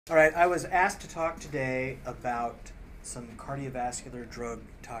All right, I was asked to talk today about some cardiovascular drug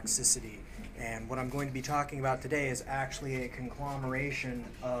toxicity. And what I'm going to be talking about today is actually a conglomeration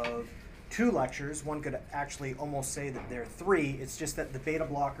of two lectures. One could actually almost say that there are three. It's just that the beta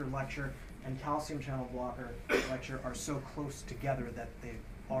blocker lecture and calcium channel blocker lecture are so close together that they've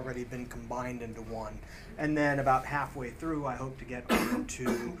already been combined into one. And then about halfway through, I hope to get on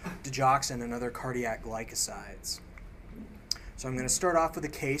to digoxin and other cardiac glycosides. So I'm going to start off with a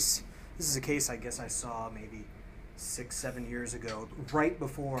case. This is a case I guess I saw maybe 6-7 years ago, right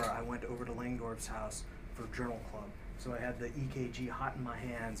before I went over to Langdorf's house for Journal Club. So I had the EKG hot in my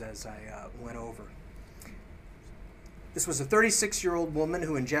hands as I went over. This was a 36-year-old woman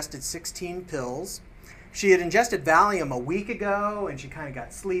who ingested 16 pills. She had ingested Valium a week ago, and she kind of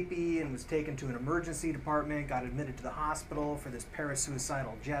got sleepy and was taken to an emergency department, got admitted to the hospital for this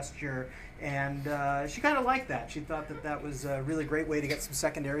parasuicidal gesture, and she kind of liked that. She thought that that was a really great way to get some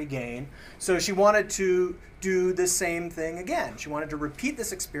secondary gain. So she wanted to do the same thing again. She wanted to repeat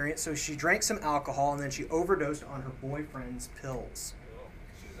this experience, so she drank some alcohol, and then she overdosed on her boyfriend's pills.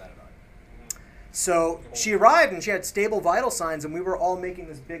 So she arrived and she had stable vital signs, and we were all making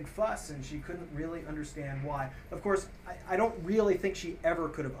this big fuss, and she couldn't really understand why. Of course, I don't really think she ever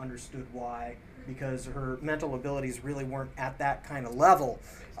could have understood why, because her mental abilities really weren't at that kind of level.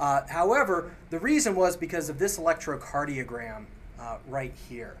 However, the reason was because of this electrocardiogram right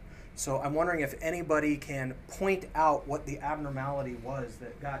here. So I'm wondering if anybody can point out what the abnormality was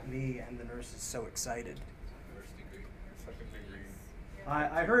that got me and the nurses so excited.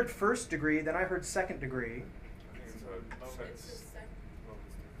 I heard first degree, then I heard second degree.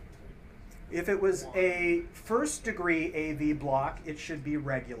 If it was a first degree AV block, it should be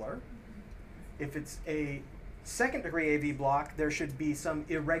regular. If it's a second degree AV block, there should be some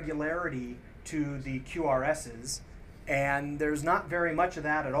irregularity to the QRSs, and there's not very much of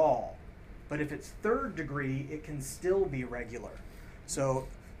that at all. But if it's third degree, it can still be regular. So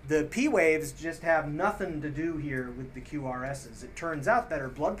the P waves just have nothing to do here with the QRSs. It turns out that her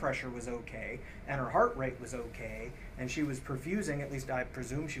blood pressure was okay, and her heart rate was okay, and she was perfusing, at least I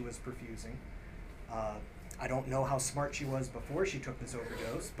presume she was perfusing. I don't know how smart she was before she took this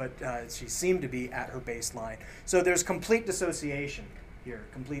overdose, but she seemed to be at her baseline. So there's complete dissociation here,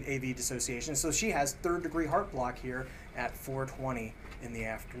 complete AV dissociation. So she has third degree heart block here at 4:20 in the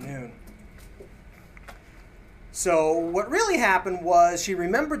afternoon. So what really happened was she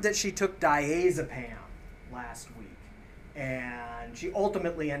remembered that she took diazepam last week, and she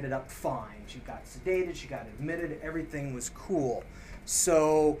ultimately ended up fine. She got sedated, she got admitted, everything was cool.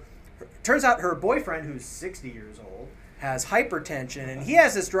 So turns out her boyfriend, who's 60 years old, has hypertension, and he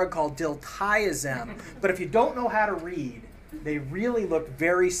has this drug called diltiazem. But if you don't know how to read, they really look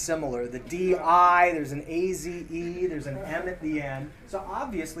very similar. The DI, there's an AZE, there's an M at the end. So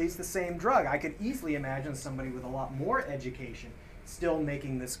obviously it's the same drug. I could easily imagine somebody with a lot more education still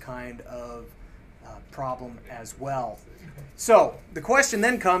making this kind of problem as well. So the question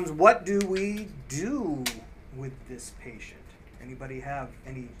then comes, what do we do with this patient? Anybody have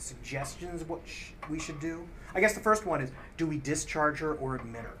any suggestions what we should do? I guess the first one is, do we discharge her or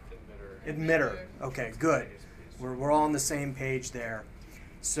admit her? Admit her. Okay, good. We're all on the same page there.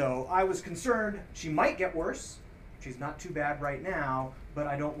 So I was concerned she might get worse. She's not too bad right now, but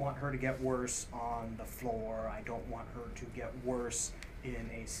I don't want her to get worse on the floor. I don't want her to get worse in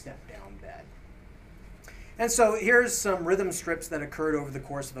a step-down bed. And so here's some rhythm strips that occurred over the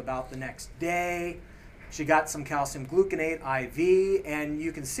course of about the next day. She got some calcium gluconate IV, and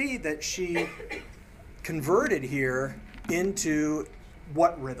you can see that she converted here into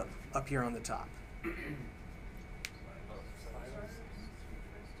what rhythm up here on the top?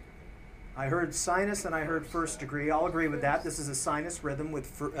 I heard sinus and I heard first degree. I'll agree with that. This is a sinus rhythm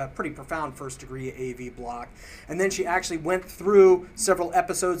with a pretty profound first degree AV block. And then she actually went through several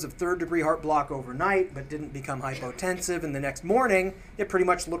episodes of third degree heart block overnight, but didn't become hypotensive. And the next morning, it pretty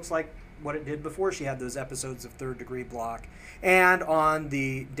much looks like what it did before she had those episodes of third degree block. And on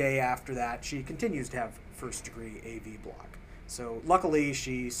the day after that, she continues to have first degree AV block. So luckily,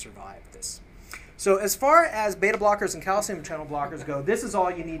 she survived this. So as far as beta blockers and calcium channel blockers go, this is all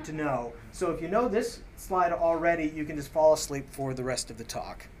you need to know. So if you know this slide already, you can just fall asleep for the rest of the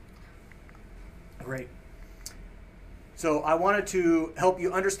talk. Great. So I wanted to help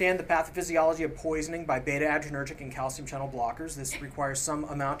you understand the pathophysiology of poisoning by beta-adrenergic and calcium channel blockers. This requires some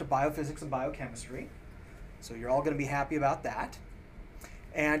amount of biophysics and biochemistry. So you're all going to be happy about that.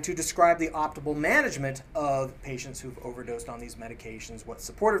 And to describe the optimal management of patients who've overdosed on these medications, what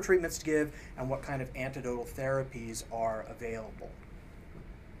supportive treatments to give, and what kind of antidotal therapies are available.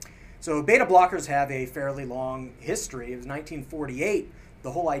 So beta blockers have a fairly long history. It was 1948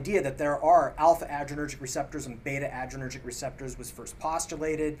 the whole idea that there are alpha adrenergic receptors and beta adrenergic receptors was first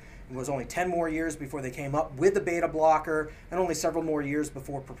postulated. It was only 10 more years before they came up with the beta blocker, and only several more years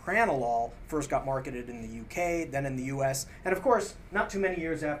before propranolol first got marketed in the UK, then in the US. And of course, not too many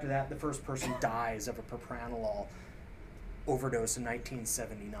years after that, the first person dies of a propranolol overdose in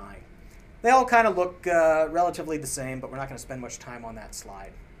 1979. They all kind of look relatively the same, but we're not going to spend much time on that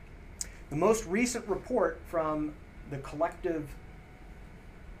slide. The most recent report from the collective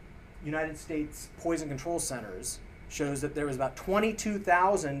United States Poison Control Centers shows that there was about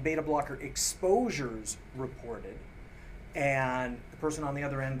 22,000 beta blocker exposures reported, and the person on the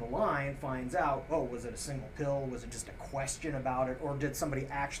other end of the line finds out, oh, was it a single pill? Was it just a question about it? Or did somebody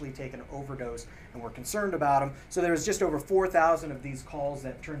actually take an overdose and we're concerned about them? So there was just over 4,000 of these calls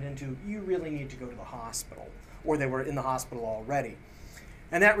that turned into, you really need to go to the hospital, or they were in the hospital already.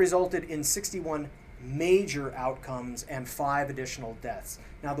 And that resulted in 61 major outcomes and 5 additional deaths.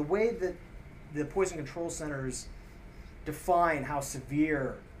 Now, the way that the Poison Control Centers define how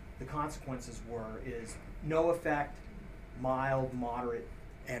severe the consequences were is no effect, mild, moderate,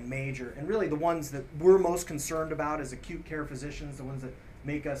 and major. And really the ones that we're most concerned about as acute care physicians, the ones that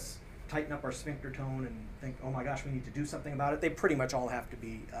make us tighten up our sphincter tone and think, oh my gosh, we need to do something about it, they pretty much all have to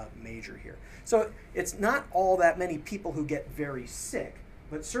be major here. So it's not all that many people who get very sick,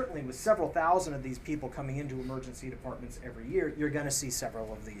 but certainly with several thousand of these people coming into emergency departments every year, you're going to see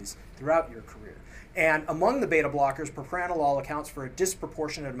several of these throughout your career. And among the beta blockers, propranolol accounts for a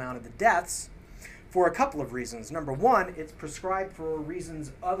disproportionate amount of the deaths for a couple of reasons. Number one, it's prescribed for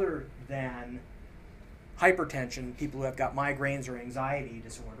reasons other than hypertension, people who have got migraines or anxiety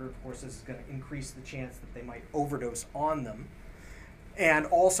disorder. Of course, this is going to increase the chance that they might overdose on them. And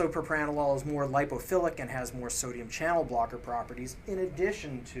also, propranolol is more lipophilic and has more sodium channel blocker properties in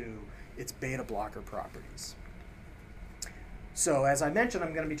addition to its beta blocker properties. So, as I mentioned,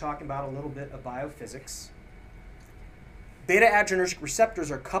 I'm going to be talking about a little bit of biophysics. Beta adrenergic receptors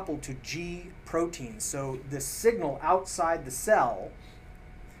are coupled to G proteins. So the signal outside the cell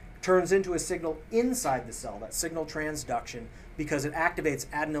turns into a signal inside the cell, that signal transduction, because it activates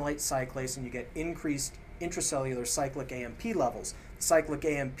adenylate cyclase and you get increased intracellular cyclic AMP levels. Cyclic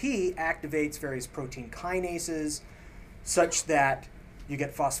AMP activates various protein kinases such that you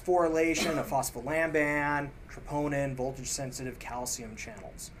get phosphorylation of phospholamban, troponin, voltage-sensitive calcium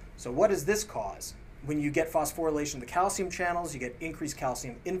channels. So what does this cause? When you get phosphorylation of the calcium channels, you get increased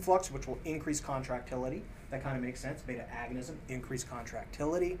calcium influx, which will increase contractility. That kind of makes sense. Beta agonism, increased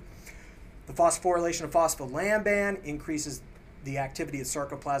contractility. The phosphorylation of phospholamban increases the activity of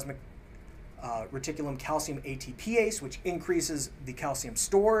sarcoplasmic reticulum calcium ATPase, which increases the calcium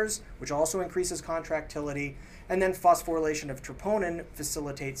stores, which also increases contractility. And then phosphorylation of troponin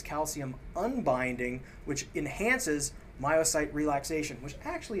facilitates calcium unbinding, which enhances myocyte relaxation, which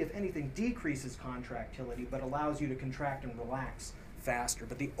actually, if anything, decreases contractility, but allows you to contract and relax faster.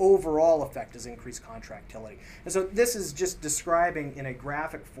 But the overall effect is increased contractility. And so this is just describing in a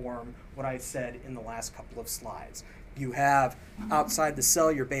graphic form what I said in the last couple of slides. You have outside the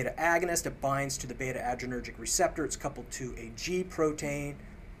cell your beta agonist. It binds to the beta adrenergic receptor. It's coupled to a G protein.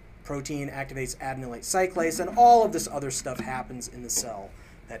 Protein activates adenylate cyclase, and all of this other stuff happens in the cell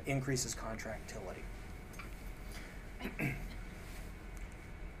that increases contractility.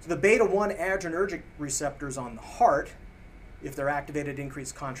 So the beta-1 adrenergic receptors on the heart, if they're activated,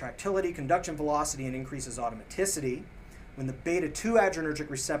 increase contractility, conduction velocity, and increases automaticity. When the beta-2 adrenergic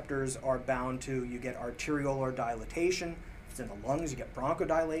receptors are bound to, you get arteriolar dilatation. If it's in the lungs, you get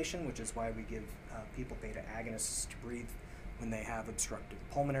bronchodilation, which is why we give people beta agonists to breathe when they have obstructive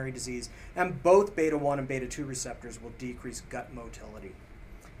pulmonary disease. And both beta-1 and beta-2 receptors will decrease gut motility.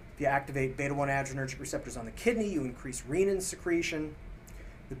 If you activate beta-1 adrenergic receptors on the kidney, you increase renin secretion.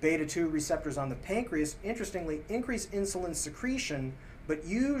 The beta-2 receptors on the pancreas, interestingly, increase insulin secretion, but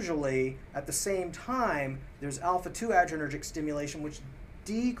usually at the same time, there's alpha-2 adrenergic stimulation, which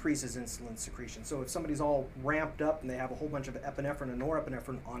decreases insulin secretion. So if somebody's all ramped up and they have a whole bunch of epinephrine and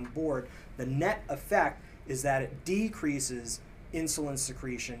norepinephrine on board, the net effect is that it decreases insulin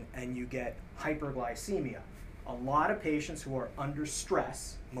secretion and you get hyperglycemia. A lot of patients who are under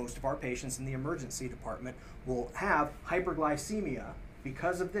stress, most of our patients in the emergency department, will have hyperglycemia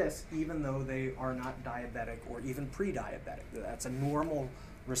because of this, even though they are not diabetic or even pre-diabetic. That's a normal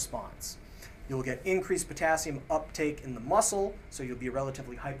response. You'll get increased potassium uptake in the muscle, so you'll be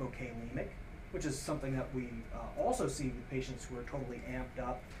relatively hypokalemic, which is something that we also see with patients who are totally amped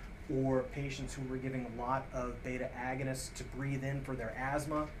up, or patients who were giving a lot of beta agonists to breathe in for their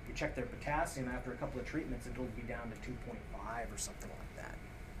asthma. You check their potassium after a couple of treatments, it'll be down to 2.5 or something like that.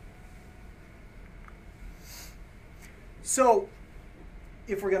 So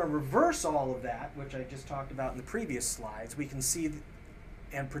if we're going to reverse all of that, which I just talked about in the previous slides, we can see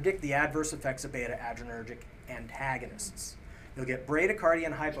and predict the adverse effects of beta-adrenergic antagonists. You'll get bradycardia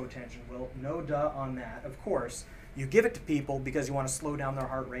and hypotension. Well, no duh on that. Of course, you give it to people because you want to slow down their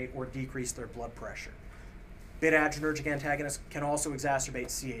heart rate or decrease their blood pressure. Beta-adrenergic antagonists can also exacerbate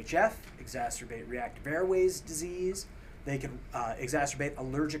CHF, exacerbate reactive airways disease. They can exacerbate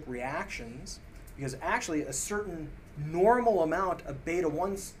allergic reactions because actually a certain normal amount of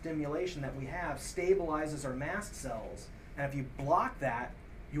beta-1 stimulation that we have stabilizes our mast cells. And if you block that,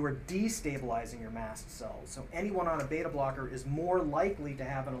 you are destabilizing your mast cells. So anyone on a beta blocker is more likely to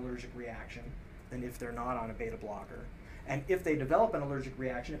have an allergic reaction than if they're not on a beta blocker. And if they develop an allergic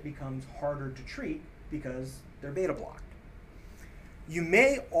reaction, it becomes harder to treat because they're beta blocked. You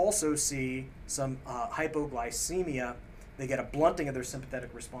may also see some hypoglycemia. They get a blunting of their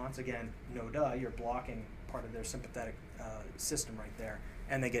sympathetic response. Again, no duh, you're blocking part of their sympathetic system right there.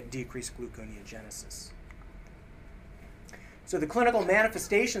 And they get decreased gluconeogenesis. So the clinical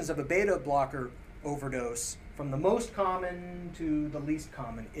manifestations of a beta blocker overdose, from the most common to the least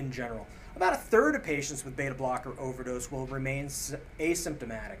common in general. About a third of patients with beta blocker overdose will remain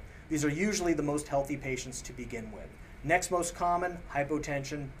asymptomatic. These are usually the most healthy patients to begin with. Next most common,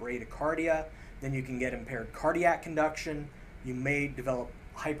 hypotension, bradycardia. Then you can get impaired cardiac conduction. You may develop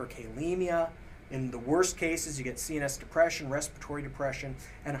hyperkalemia. In the worst cases, you get CNS depression, respiratory depression,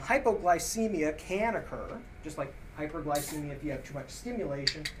 and hypoglycemia can occur, just like hyperglycemia if you have too much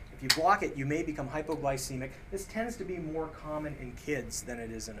stimulation. If you block it, you may become hypoglycemic. This tends to be more common in kids than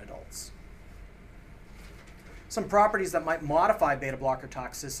it is in adults. Some properties that might modify beta blocker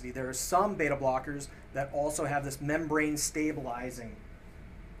toxicity. There are some beta blockers that also have this membrane stabilizing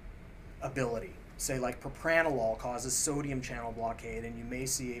ability. Say like propranolol causes sodium channel blockade, and you may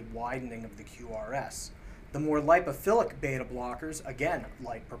see a widening of the QRS. The more lipophilic beta blockers, again,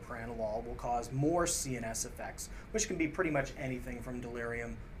 like propranolol, will cause more CNS effects, which can be pretty much anything from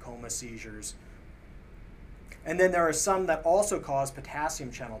delirium, coma, seizures. And then there are some that also cause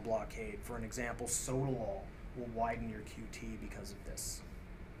potassium channel blockade. For an example, sotalol will widen your QT because of this.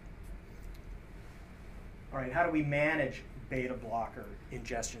 All right, how do we manage beta blocker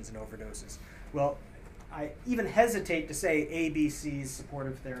ingestions and overdoses? Well, I even hesitate to say ABC's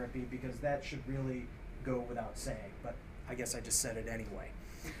supportive therapy because that should really go without saying, but I guess I just said it anyway.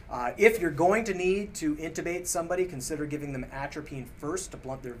 If you're going to need to intubate somebody, consider giving them atropine first to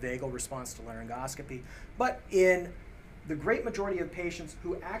blunt their vagal response to laryngoscopy. But in the great majority of patients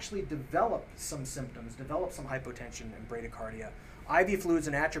who actually develop some symptoms, develop some hypotension and bradycardia, IV fluids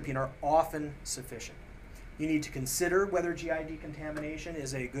and atropine are often sufficient. You need to consider whether GI decontamination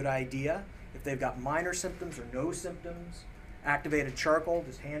is a good idea. If they've got minor symptoms or no symptoms, activated charcoal,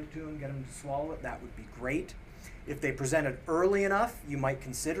 just hand it to them, get them to swallow it, that would be great. If they presented early enough, you might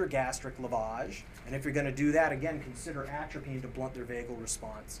consider gastric lavage. And if you're going to do that, again, consider atropine to blunt their vagal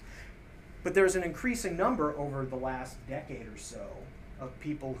response. But there's an increasing number over the last decade or so of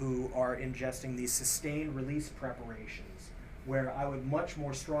people who are ingesting these sustained release preparations, where I would much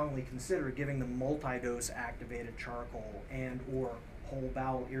more strongly consider giving them multi-dose activated charcoal and or whole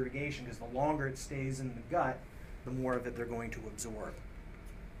bowel irrigation, because the longer it stays in the gut, the more of it they're going to absorb.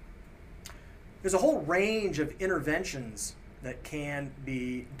 There's a whole range of interventions that can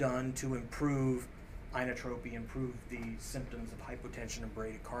be done to improve inotropy, improve the symptoms of hypotension and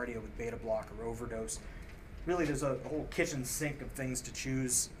bradycardia with beta blocker overdose. Really, there's a whole kitchen sink of things to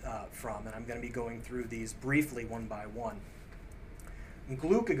choose from, and I'm going to be going through these briefly one by one. And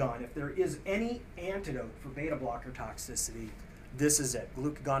glucagon, if there is any antidote for beta blocker toxicity, this is it.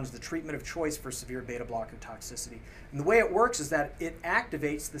 Glucagon is the treatment of choice for severe beta blocker toxicity. And the way it works is that it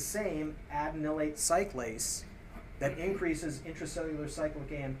activates the same adenylate cyclase that increases intracellular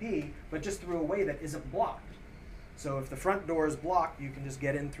cyclic AMP, but just through a way that isn't blocked. So if the front door is blocked, you can just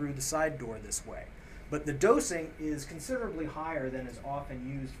get in through the side door this way. But the dosing is considerably higher than is often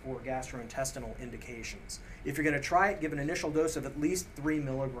used for gastrointestinal indications. If you're going to try it, give an initial dose of at least 3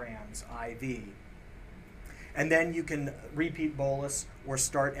 milligrams IV. And then you can repeat bolus or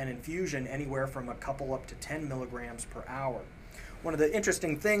start an infusion anywhere from a couple up to 10 milligrams per hour. One of the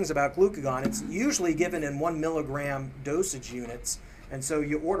interesting things about glucagon, it's usually given in 1 milligram dosage units. And so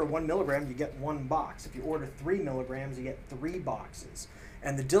you order 1 milligram, you get 1 box. If you order 3 milligrams, you get 3 boxes.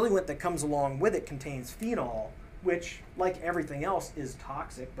 And the diluent that comes along with it contains phenol, which, like everything else, is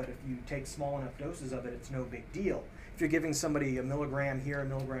toxic, but if you take small enough doses of it, it's no big deal. If you're giving somebody a milligram here, a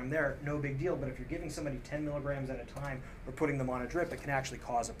milligram there, no big deal. But if you're giving somebody 10 milligrams at a time or putting them on a drip, it can actually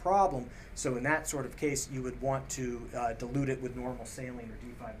cause a problem. So in that sort of case, you would want to dilute it with normal saline or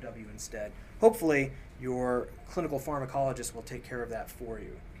D5W instead. Hopefully, your clinical pharmacologist will take care of that for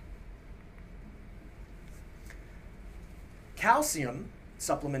you. Calcium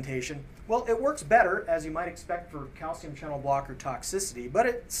supplementation, well, it works better, as you might expect, for calcium channel blocker toxicity, but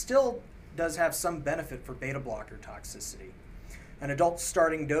it still does have some benefit for beta blocker toxicity. An adult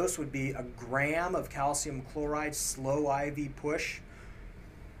starting dose would be a gram of calcium chloride, slow IV push.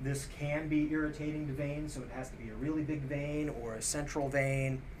 This can be irritating to veins, so it has to be a really big vein or a central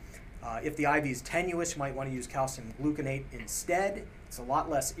vein. If the IV is tenuous, you might want to use calcium gluconate instead. It's a lot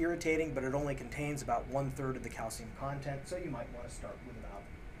less irritating, but it only contains about 1/3 of the calcium content, so you might want to start with about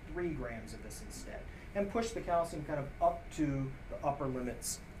 3 grams of this instead. And push the calcium kind of up to the upper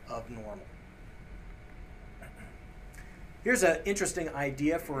limits of normal. Here's an interesting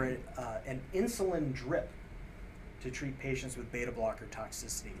idea for an insulin drip to treat patients with beta blocker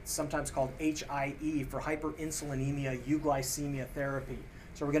toxicity. It's sometimes called HIE for hyperinsulinemia euglycemia therapy.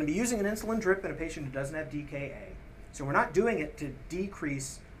 So we're going to be using an insulin drip in a patient who doesn't have DKA. So we're not doing it to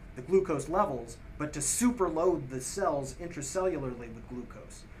decrease the glucose levels, but to superload the cells intracellularly with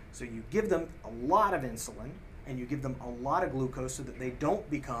glucose. So you give them a lot of insulin and you give them a lot of glucose so that they don't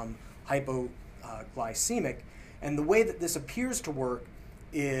become hypoglycemic. And the way that this appears to work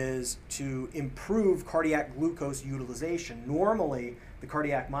is to improve cardiac glucose utilization. Normally, the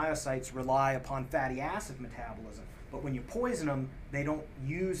cardiac myocytes rely upon fatty acid metabolism, but when you poison them, they don't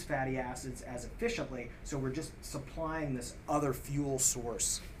use fatty acids as efficiently, so we're just supplying this other fuel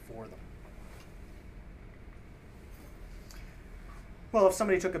source for them. Well, if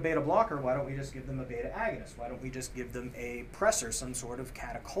somebody took a beta blocker, why don't we just give them a beta agonist? Why don't we just give them a pressor, some sort of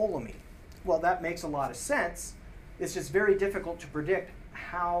catecholamine? Well, that makes a lot of sense. It's just very difficult to predict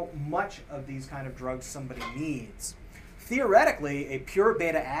how much of these kind of drugs somebody needs. Theoretically, a pure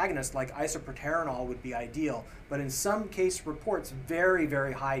beta agonist like isoproterenol would be ideal, but in some case reports, very,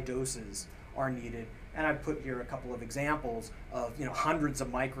 very high doses are needed. And I've put here a couple of examples of hundreds of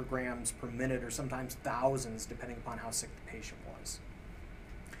micrograms per minute, or sometimes thousands, depending upon how sick the patient was.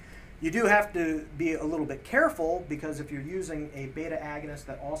 You do have to be a little bit careful, because if you're using a beta agonist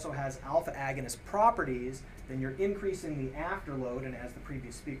that also has alpha agonist properties, then you're increasing the afterload, and as the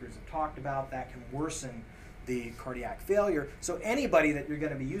previous speakers have talked about, that can worsen the cardiac failure. So anybody that you're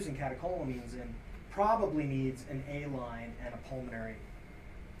going to be using catecholamines in probably needs an A line and a pulmonary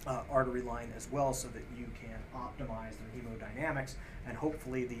artery line as well, so that you can optimize their hemodynamics, and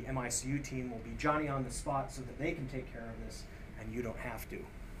hopefully the MICU team will be Johnny on the spot so that they can take care of this and you don't have to.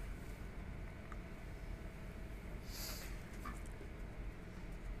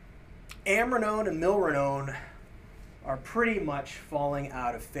 Amrinone and milrinone are pretty much falling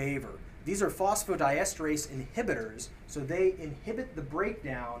out of favor. These are phosphodiesterase inhibitors, so they inhibit the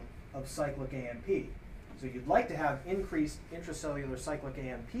breakdown of cyclic AMP. So you'd like to have increased intracellular cyclic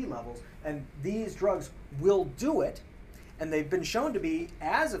AMP levels, and these drugs will do it, and they've been shown to be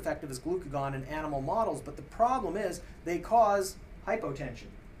as effective as glucagon in animal models, but the problem is they cause hypotension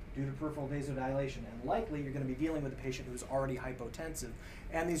due to peripheral vasodilation, and likely you're going to be dealing with a patient who's already hypotensive.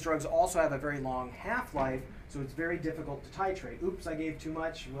 And these drugs also have a very long half-life, so it's very difficult to titrate. Oops, I gave too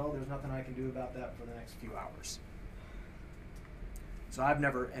much. Well, there's nothing I can do about that for the next few hours. So I've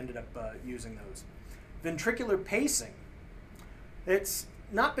never ended up using those. Ventricular pacing. It's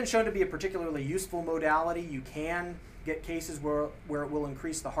not been shown to be a particularly useful modality. You can get cases where it will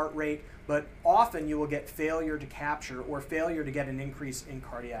increase the heart rate, but often you will get failure to capture or failure to get an increase in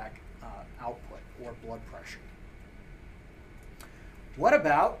cardiac output or blood pressure. What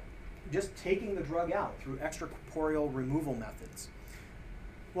about just taking the drug out through extracorporeal removal methods?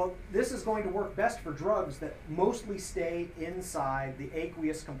 Well, this is going to work best for drugs that mostly stay inside the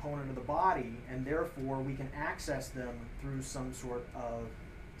aqueous component of the body, and therefore we can access them through some sort of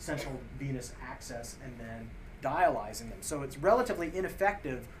central venous access and then dialyzing them. So it's relatively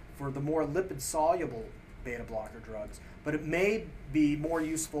ineffective for the more lipid-soluble beta blocker drugs, but it may be more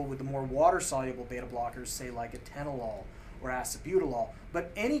useful with the more water-soluble beta blockers, say like atenolol or acebutolol.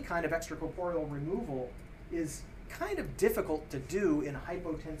 But any kind of extracorporeal removal is kind of difficult to do in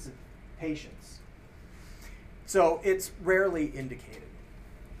hypotensive patients. So it's rarely indicated.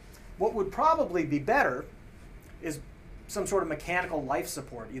 What would probably be better is some sort of mechanical life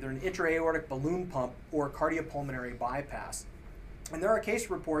support, either an intra-aortic balloon pump or cardiopulmonary bypass. And there are case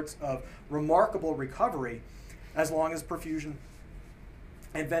reports of remarkable recovery as long as perfusion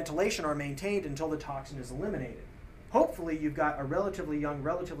and ventilation are maintained until the toxin is eliminated. Hopefully you've got a relatively young,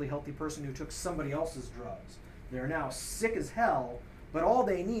 relatively healthy person who took somebody else's drugs. They're now sick as hell, but all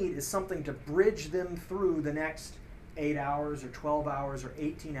they need is something to bridge them through the next 8 hours or 12 hours or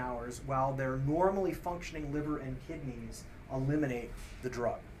 18 hours while their normally functioning liver and kidneys eliminate the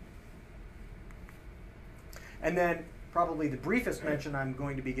drug. And then probably the briefest mention I'm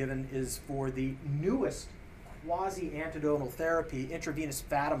going to be given is for the newest quasi-antidotal therapy, intravenous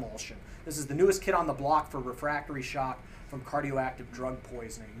fat emulsion. This is the newest kid on the block for refractory shock from cardioactive drug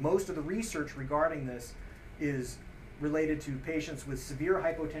poisoning. Most of the research regarding this is related to patients with severe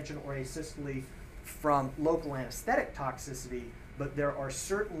hypotension or asystole from local anesthetic toxicity, but there are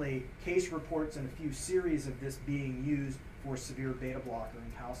certainly case reports and a few series of this being used for severe beta blocker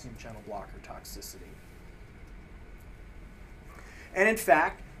and calcium channel blocker toxicity. And in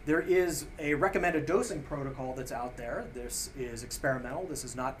fact, there is a recommended dosing protocol that's out there. This is experimental. This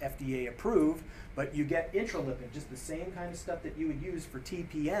is not FDA approved, but you get intralipid, just the same kind of stuff that you would use for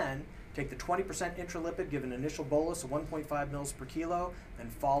TPN. Take the 20% intralipid, give an initial bolus of 1.5 mils per kilo,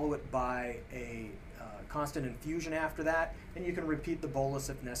 and follow it by a constant infusion after that, and you can repeat the bolus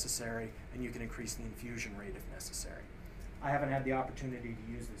if necessary, and you can increase the infusion rate if necessary. I haven't had the opportunity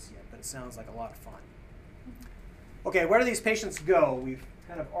to use this yet, but it sounds like a lot of fun. Okay, where do these patients go? We've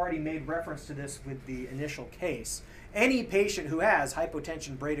kind of already made reference to this with the initial case. Any patient who has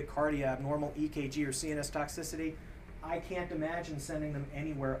hypotension, bradycardia, abnormal EKG, or CNS toxicity, I can't imagine sending them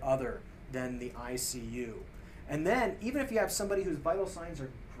anywhere other than the ICU. And then, even if you have somebody whose vital signs are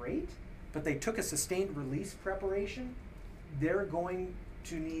great, but they took a sustained release preparation, they're going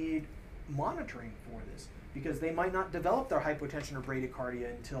to need monitoring for this because they might not develop their hypotension or bradycardia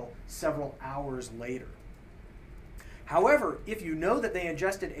until several hours later. However, if you know that they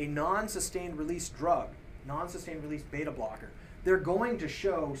ingested a non-sustained release drug, non-sustained release beta blocker, they're going to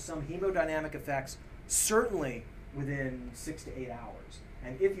show some hemodynamic effects certainly within 6 to 8 hours.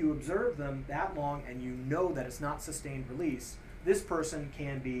 And if you observe them that long and you know that it's not sustained release, this person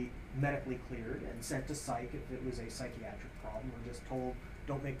can be medically cleared and sent to psych if it was a psychiatric problem, or just told,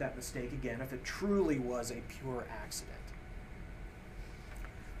 don't make that mistake again if it truly was a pure accident.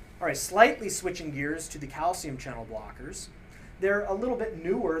 All right, slightly switching gears to the calcium channel blockers. They're a little bit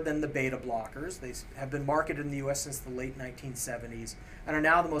newer than the beta blockers. They have been marketed in the US since the late 1970s and are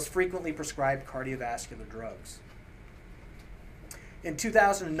now the most frequently prescribed cardiovascular drugs. In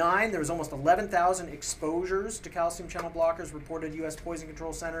 2009, there was almost 11,000 exposures to calcium channel blockers reported at US poison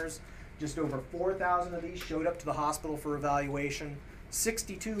control centers. Just over 4,000 of these showed up to the hospital for evaluation.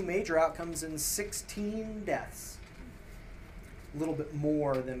 62 major outcomes and 16 deaths. A little bit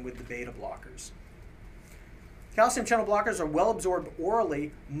more than with the beta blockers. Calcium channel blockers are well absorbed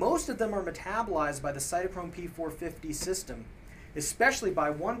orally. Most of them are metabolized by the cytochrome P450 system, especially by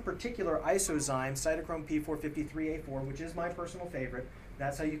one particular isozyme, cytochrome P453A4, which is my personal favorite.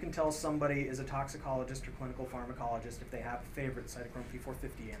 That's how you can tell somebody is a toxicologist or clinical pharmacologist if they have a favorite cytochrome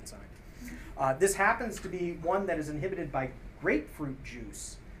P450 enzyme. This happens to be one that is inhibited by grapefruit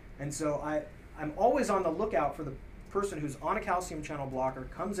juice. And so I'm always on the lookout for the person who's on a calcium channel blocker,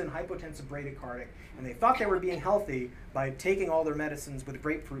 comes in hypotensive bradycardic, and they thought they were being healthy by taking all their medicines with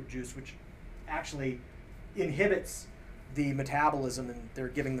grapefruit juice, which actually inhibits the metabolism, and they're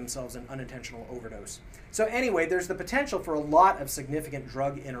giving themselves an unintentional overdose. So anyway, there's the potential for a lot of significant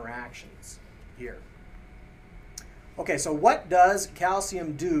drug interactions here. Okay, so what does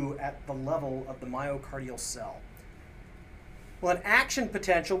calcium do at the level of the myocardial cell? Well, an action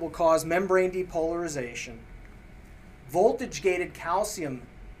potential will cause membrane depolarization. Voltage-gated calcium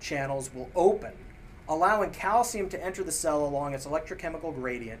channels will open, allowing calcium to enter the cell along its electrochemical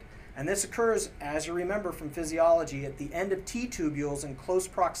gradient. And this occurs, as you remember from physiology, at the end of T-tubules in close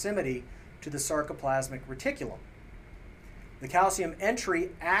proximity to the sarcoplasmic reticulum. The calcium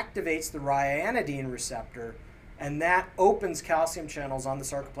entry activates the ryanodine receptor, and that opens calcium channels on the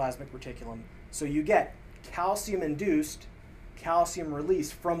sarcoplasmic reticulum. So you get calcium-induced calcium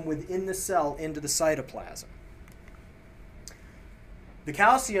release from within the cell into the cytoplasm. The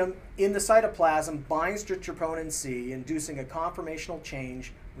calcium in the cytoplasm binds to troponin C, inducing a conformational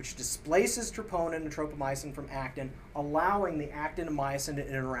change which displaces troponin and tropomyosin from actin, allowing the actin and myosin to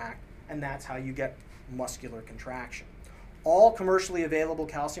interact, and that's how you get muscular contraction. All commercially available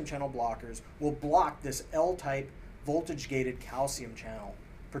calcium channel blockers will block this L-type voltage-gated calcium channel,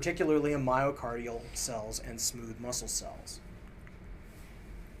 particularly in myocardial cells and smooth muscle cells.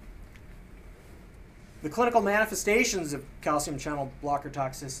 The clinical manifestations of calcium channel blocker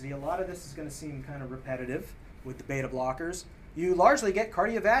toxicity, a lot of this is going to seem kind of repetitive with the beta blockers. You largely get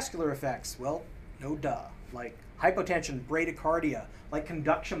cardiovascular effects. Well, no duh. Like hypotension, bradycardia, like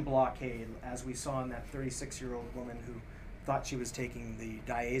conduction blockade, as we saw in that 36-year-old woman who thought she was taking the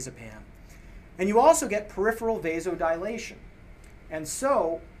diazepam. And you also get peripheral vasodilation. And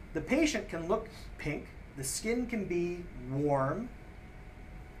so the patient can look pink, the skin can be warm,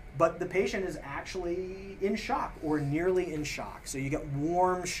 but the patient is actually in shock or nearly in shock. So you get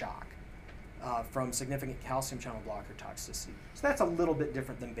warm shock from significant calcium channel blocker toxicity. So that's a little bit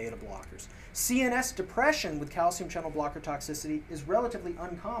different than beta blockers. CNS depression with calcium channel blocker toxicity is relatively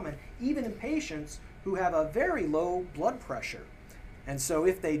uncommon, even in patients who have a very low blood pressure. And so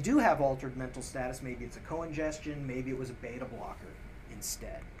if they do have altered mental status, maybe it's a co-ingestion, maybe it was a beta blocker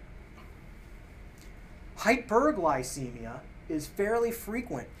instead. Hyperglycemia is fairly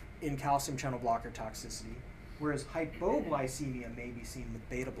frequent in calcium channel blocker toxicity, whereas hypoglycemia may be seen with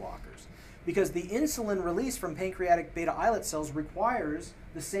beta blockers, because the insulin release from pancreatic beta islet cells requires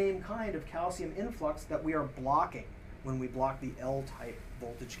the same kind of calcium influx that we are blocking when we block the L-type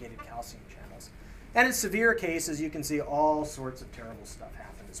voltage-gated calcium channels. And in severe cases, you can see all sorts of terrible stuff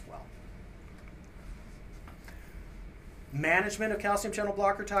happen as well. Management of calcium channel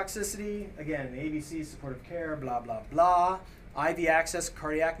blocker toxicity, again, ABC, supportive care, blah, blah, blah. IV access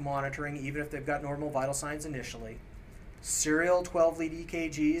cardiac monitoring, even if they've got normal vital signs initially. Serial 12-lead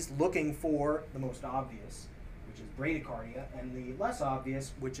EKGs looking for the most obvious, which is bradycardia, and the less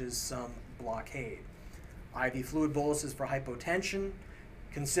obvious, which is some blockade. IV fluid boluses for hypotension.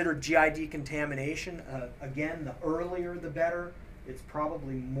 Consider GI decontamination. Again, the earlier the better. It's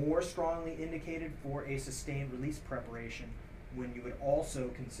probably more strongly indicated for a sustained release preparation, when you would also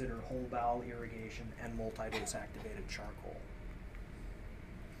consider whole bowel irrigation and multi-dose activated charcoal.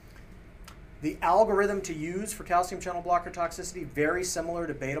 The algorithm to use for calcium channel blocker toxicity, very similar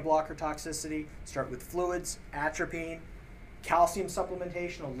to beta blocker toxicity. Start with fluids, atropine, calcium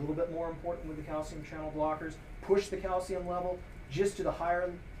supplementation, a little bit more important with the calcium channel blockers. Push the calcium level just to the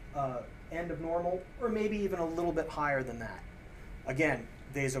higher end of normal, or maybe even a little bit higher than that. Again,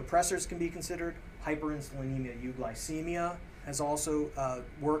 vasopressors can be considered. Hyperinsulinemia euglycemia has also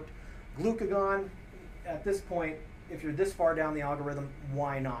worked. Glucagon, at this point, if you're this far down the algorithm,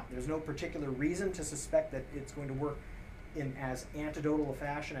 why not? There's no particular reason to suspect that it's going to work in as antidotal a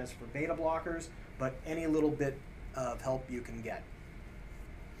fashion as for beta blockers, but any little bit of help you can get.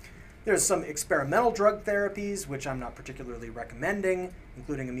 There's some experimental drug therapies, which I'm not particularly recommending,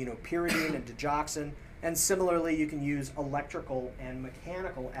 including aminopyridine and digoxin. And similarly, you can use electrical and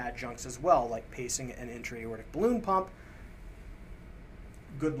mechanical adjuncts as well, like pacing an intra-aortic balloon pump.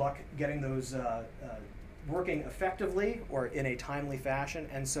 Good luck getting those working effectively or in a timely fashion.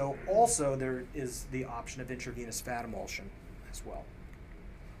 And so also there is the option of intravenous fat emulsion as well.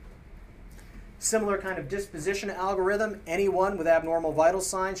 Similar kind of disposition algorithm. Anyone with abnormal vital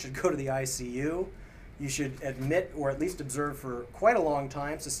signs should go to the ICU. You should admit or at least observe for quite a long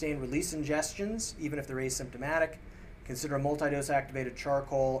time sustained release ingestions, even if they're asymptomatic. Consider multi-dose activated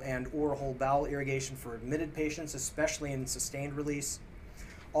charcoal and or whole bowel irrigation for admitted patients, especially in sustained release.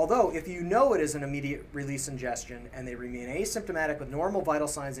 Although, if you know it is an immediate release ingestion and they remain asymptomatic with normal vital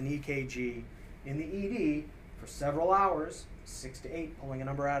signs and EKG in the ED for several hours, 6 to 8, pulling a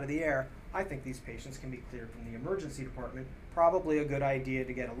number out of the air, I think these patients can be cleared from the emergency department. Probably a good idea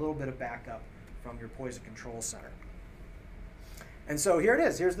to get a little bit of backup from your poison control center. And so here it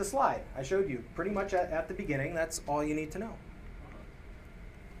is. Here's the slide I showed you pretty much at the beginning. That's all you need to know.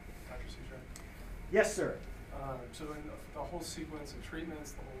 Dr. Sutra? Yes, sir. So in the whole sequence of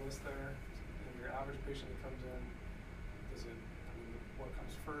treatments, the whole list there, your average patient that comes in, does it, what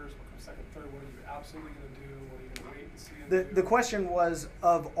comes first, what comes second, third, what are you absolutely going to do, what are you going to wait and see? The question was,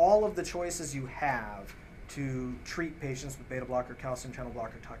 of all of the choices you have to treat patients with beta blocker, calcium channel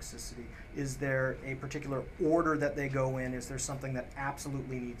blocker toxicity, is there a particular order that they go in? Is there something that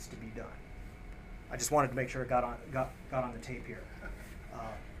absolutely needs to be done? I just wanted to make sure it got on the tape here.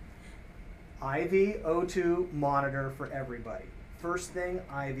 IV O2 monitor for everybody. First thing,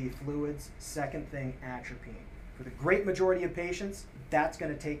 IV fluids. Second thing, atropine. For the great majority of patients, that's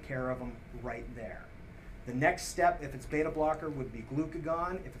going to take care of them right there. The next step, if it's beta blocker, would be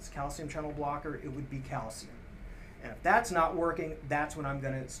glucagon. If it's calcium channel blocker, it would be calcium. And if that's not working, that's when I'm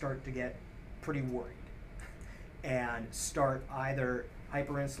going to start to get pretty worried and start either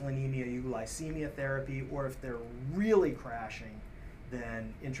hyperinsulinemia euglycemia therapy, or if they're really crashing,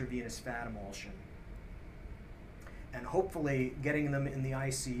 then intravenous fat emulsion. And hopefully getting them in the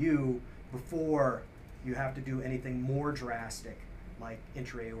ICU before you have to do anything more drastic like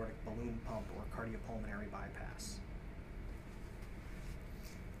intra-aortic balloon pump or cardiopulmonary bypass.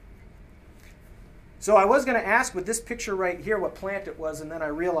 So I was going to ask with this picture right here what plant it was, and then I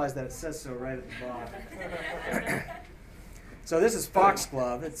realized that it says so right at the bottom. So this is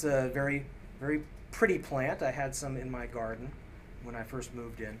foxglove. It's a very, very pretty plant. I had some in my garden when I first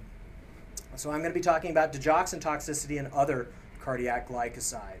moved in. So I'm going to be talking about digoxin toxicity and other cardiac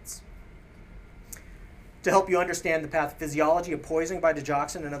glycosides. To help you understand the pathophysiology of poisoning by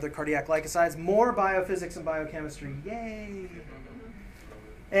digoxin and other cardiac glycosides, more biophysics and biochemistry, yay!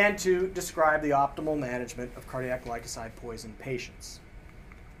 And to describe the optimal management of cardiac glycoside poison patients.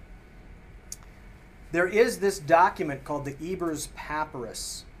 There is this document called the Ebers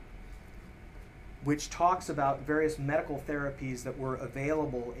Papyrus, which talks about various medical therapies that were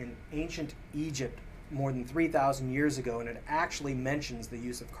available in ancient Egypt more than 3,000 years ago, and it actually mentions the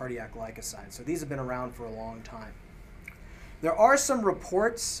use of cardiac glycosides. So these have been around for a long time. There are some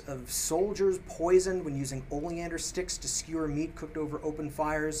reports of soldiers poisoned when using oleander sticks to skewer meat cooked over open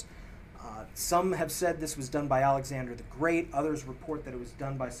fires. Some have said this was done by Alexander the Great. Others report that it was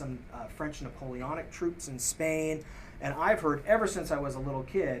done by some French Napoleonic troops in Spain. And I've heard ever since I was a little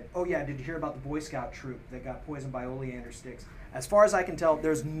kid, oh yeah, did you hear about the Boy Scout troop that got poisoned by oleander sticks? As far as I can tell,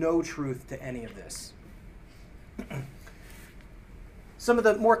 there's no truth to any of this. Some of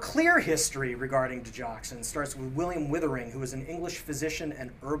the more clear history regarding digoxin starts with William Withering, who was an English physician and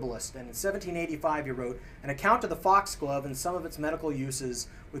herbalist. And in 1785, he wrote an account of the foxglove and some of its medical uses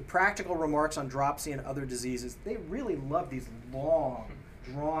with practical remarks on dropsy and other diseases. They really loved these long,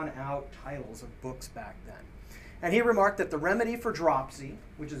 drawn-out titles of books back then. And he remarked that the remedy for dropsy,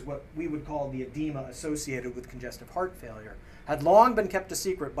 which is what we would call the edema associated with congestive heart failure, had long been kept a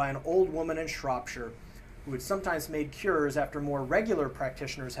secret by an old woman in Shropshire who had sometimes made cures after more regular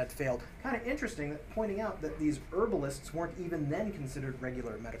practitioners had failed. Kind of interesting, pointing out that these herbalists weren't even then considered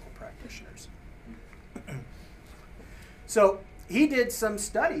regular medical practitioners. So he did some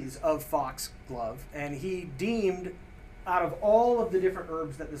studies of foxglove, and he deemed, out of all of the different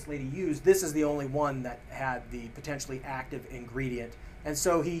herbs that this lady used, this is the only one that had the potentially active ingredient. And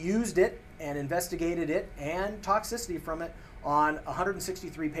so he used it and investigated it and toxicity from it on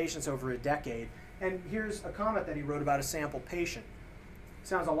 163 patients over a decade. And here's a comment that he wrote about a sample patient.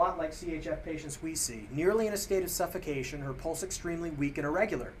 Sounds a lot like CHF patients we see. Nearly in a state of suffocation, her pulse extremely weak and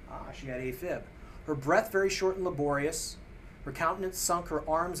irregular. She had AFib. Her breath very short and laborious. Her countenance sunk, her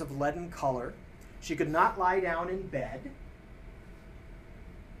arms of leaden color. She could not lie down in bed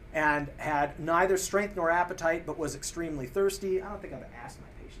and had neither strength nor appetite, but was extremely thirsty. I don't think I've asked my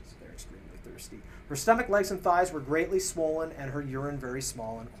patients if they're extremely thirsty. Her stomach, legs, and thighs were greatly swollen, and her urine very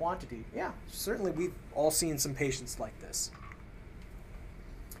small in quantity. Yeah, certainly we've all seen some patients like this.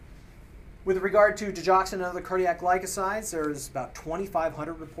 With regard to digoxin and other cardiac glycosides, there's about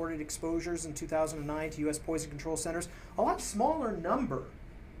 2,500 reported exposures in 2009 to U.S. poison control centers. A lot smaller number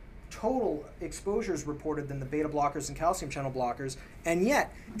total exposures reported than the beta blockers and calcium channel blockers, and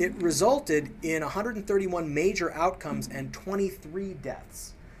yet it resulted in 131 major outcomes and 23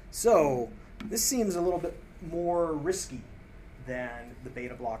 deaths. So this seems a little bit more risky than the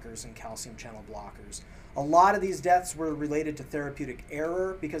beta blockers and calcium channel blockers. A lot of these deaths were related to therapeutic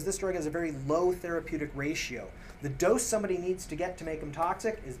error because this drug has a very low therapeutic ratio. The dose somebody needs to get to make them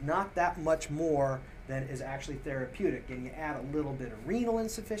toxic is not that much more than is actually therapeutic. And you add a little bit of renal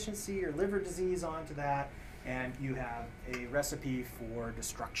insufficiency or liver disease onto that, and you have a recipe for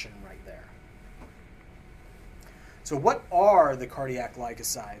destruction right there. So what are the cardiac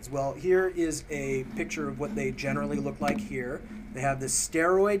glycosides? Well, here is a picture of what they generally look like here. They have this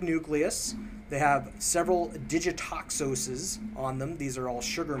steroid nucleus. They have several digitoxoses on them. These are all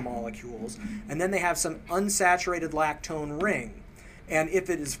sugar molecules. And then they have some unsaturated lactone ring. And if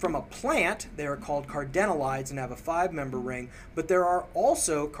it is from a plant, they are called cardenolides and have a 5-member ring. But there are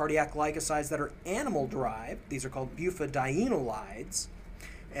also cardiac glycosides that are animal-derived. These are called bufadienolides.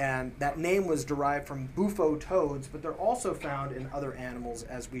 And that name was derived from bufo toads, but they're also found in other animals,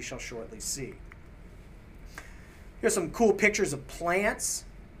 as we shall shortly see. Here's some cool pictures of plants.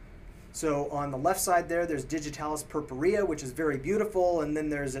 So on the left side there's Digitalis purpurea, which is very beautiful, and then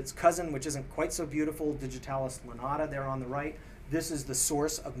there's its cousin, which isn't quite so beautiful, Digitalis lanata, there on the right. This is the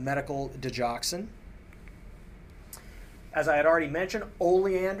source of medical digoxin. As I had already mentioned,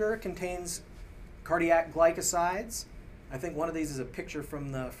 oleander contains cardiac glycosides. I think one of these is a picture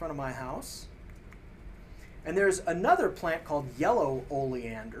from the front of my house. And there's another plant called yellow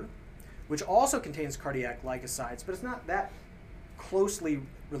oleander, which also contains cardiac glycosides, but it's not that closely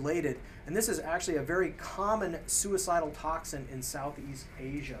related. And this is actually a very common suicidal toxin in Southeast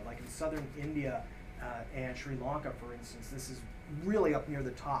Asia, like in southern India and Sri Lanka, for instance. This is really up near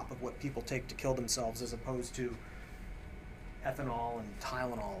the top of what people take to kill themselves, as opposed to ethanol and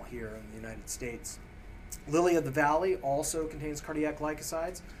Tylenol here in the United States. Lily of the Valley also contains cardiac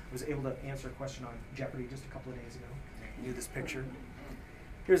glycosides. I was able to answer a question on Jeopardy just a couple of days ago. I knew this picture.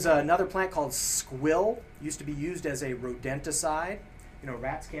 Here's another plant called squill. Used to be used as a rodenticide. You know,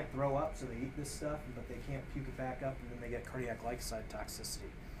 rats can't throw up, so they eat this stuff, but they can't puke it back up, and then they get cardiac glycoside toxicity.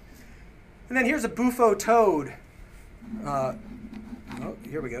 And then here's a bufo toad. Oh,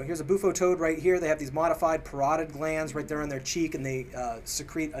 here we go. Here's a bufo toad right here. They have these modified parotid glands right there on their cheek, and they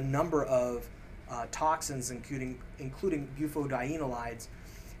secrete a number of toxins, including bufodienolides.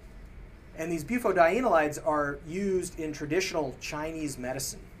 And these bufodienolides are used in traditional Chinese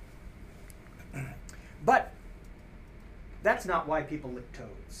medicine. But that's not why people lick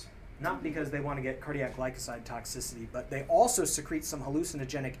toads. Not because they want to get cardiac glycoside toxicity, but they also secrete some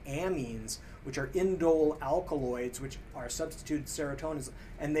hallucinogenic amines, which are indole alkaloids, which are substituted serotonin,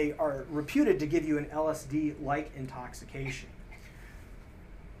 and they are reputed to give you an LSD-like intoxication.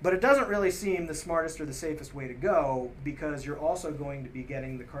 But it doesn't really seem the smartest or the safest way to go, because you're also going to be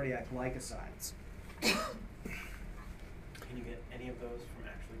getting the cardiac glycosides. Can you get any of those from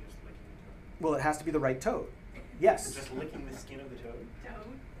actually just licking the toad? Well, it has to be the right toad. Yes. Just licking the skin of the toad?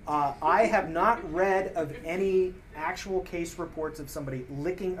 I have not read of any actual case reports of somebody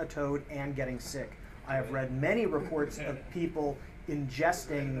licking a toad and getting sick. I have read many reports of people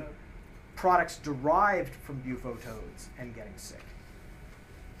ingesting products derived from bufo toads and getting sick.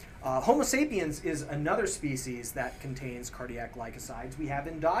 Homo sapiens is another species that contains cardiac glycosides. We have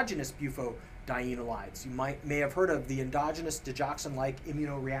endogenous bufodienolides. You may have heard of the endogenous digoxin-like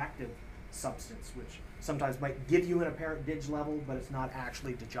immunoreactive substance, which sometimes might give you an apparent dig level, but it's not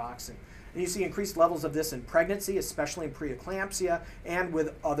actually digoxin. And you see increased levels of this in pregnancy, especially in preeclampsia, and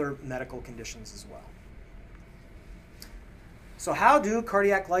with other medical conditions as well. So how do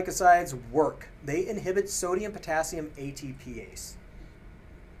cardiac glycosides work? They inhibit sodium-potassium ATPase.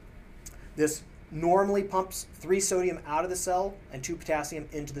 This normally pumps 3 sodium out of the cell and 2 potassium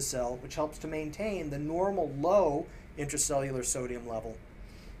into the cell, which helps to maintain the normal low intracellular sodium level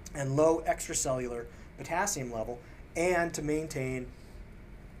and low extracellular potassium level, and to maintain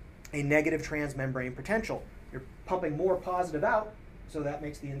a negative transmembrane potential. You're pumping more positive out, so that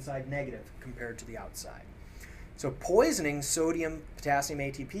makes the inside negative compared to the outside. So poisoning sodium potassium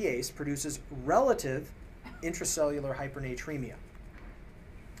ATPase produces relative intracellular hypernatremia.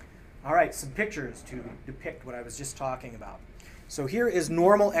 All right, some pictures to depict what I was just talking about. So here is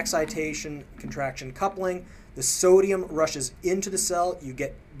normal excitation contraction coupling. The sodium rushes into the cell. You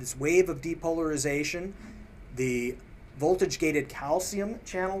get this wave of depolarization. The voltage-gated calcium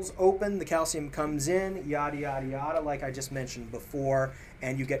channels open. The calcium comes in, yada, yada, yada, like I just mentioned before,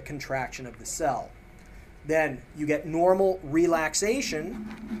 and you get contraction of the cell. Then you get normal relaxation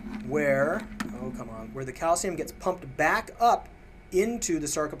where the calcium gets pumped back up into the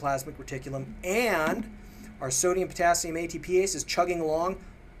sarcoplasmic reticulum, and our sodium potassium ATPase is chugging along,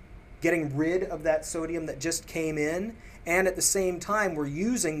 getting rid of that sodium that just came in, and at the same time we're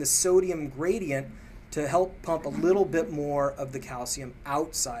using the sodium gradient to help pump a little bit more of the calcium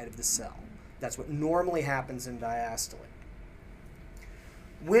outside of the cell. That's what normally happens in diastole.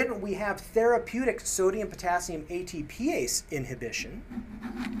 When we have therapeutic sodium potassium ATPase inhibition,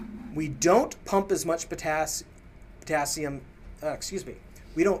 we don't pump as much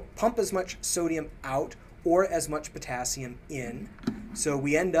we don't pump as much sodium out or as much potassium in, so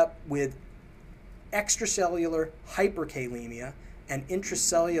we end up with extracellular hyperkalemia and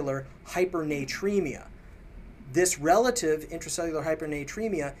intracellular hypernatremia. This relative intracellular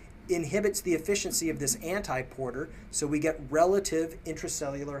hypernatremia inhibits the efficiency of this antiporter, so we get relative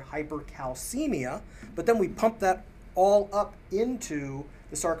intracellular hypercalcemia, but then we pump that all up into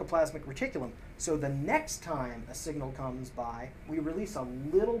the sarcoplasmic reticulum. So the next time a signal comes by, we release a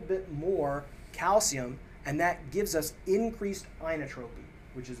little bit more calcium, and that gives us increased inotropy,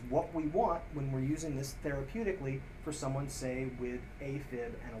 which is what we want when we're using this therapeutically for someone, say, with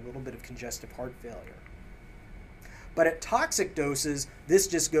AFib and a little bit of congestive heart failure. But at toxic doses, this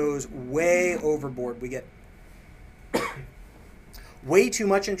just goes way overboard. We get way too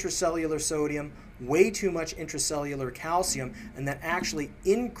much intracellular sodium, way too much intracellular calcium, and that actually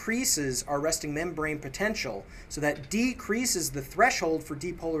increases our resting membrane potential. So that decreases the threshold for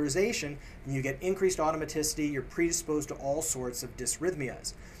depolarization, and you get increased automaticity. You're predisposed to all sorts of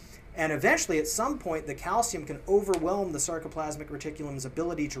dysrhythmias. And eventually, at some point, the calcium can overwhelm the sarcoplasmic reticulum's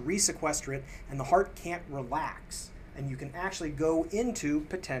ability to resequester it, and the heart can't relax. And you can actually go into,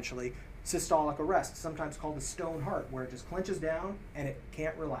 potentially, systolic arrest, sometimes called a stone heart, where it just clenches down and it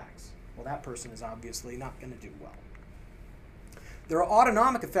can't relax. Well, that person is obviously not going to do well. There are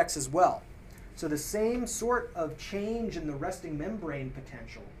autonomic effects as well. So the same sort of change in the resting membrane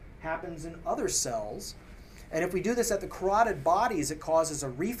potential happens in other cells. And if we do this at the carotid bodies, it causes a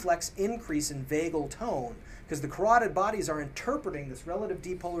reflex increase in vagal tone, because the carotid bodies are interpreting this relative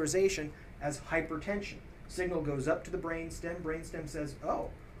depolarization as hypertension. Signal goes up to the brainstem. Brainstem says, oh,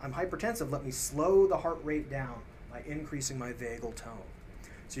 I'm hypertensive. Let me slow the heart rate down by increasing my vagal tone.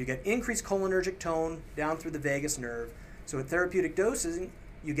 So you get increased cholinergic tone down through the vagus nerve. So at therapeutic doses,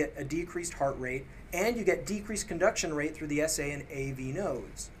 you get a decreased heart rate, and you get decreased conduction rate through the SA and AV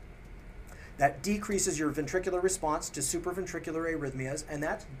nodes. That decreases your ventricular response to supraventricular arrhythmias, and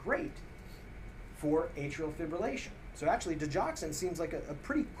that's great for atrial fibrillation. So actually, digoxin seems like a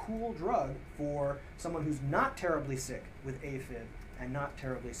pretty cool drug for someone who's not terribly sick with AFib and not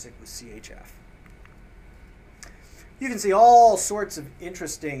terribly sick with CHF. You can see all sorts of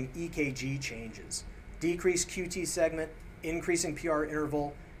interesting EKG changes. Decreased QT segment, increasing PR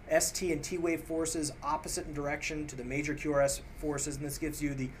interval, ST and T wave forces opposite in direction to the major QRS forces, and this gives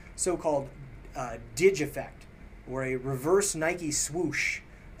you the so-called dig effect, or a reverse Nike swoosh,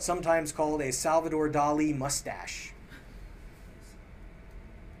 sometimes called a Salvador Dali mustache.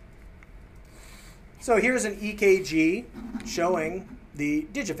 So here's an EKG showing the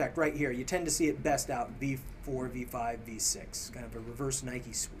dig effect right here. You tend to see it best out V4, V5, V6, kind of a reverse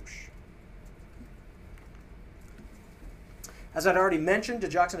Nike swoosh. As I'd already mentioned,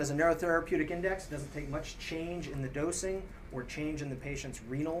 digoxin has a narrow therapeutic index. It doesn't take much change in the dosing or change in the patient's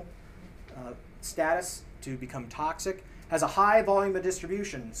renal status to become toxic. Has a high volume of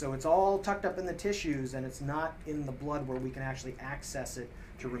distribution, so it's all tucked up in the tissues and it's not in the blood where we can actually access it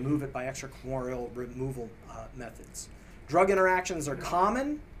to remove it by extracorporeal removal methods. Drug interactions are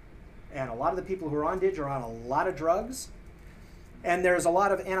common, and a lot of the people who are on dig are on a lot of drugs. And there's a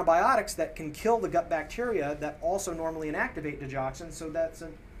lot of antibiotics that can kill the gut bacteria that also normally inactivate digoxin, so that's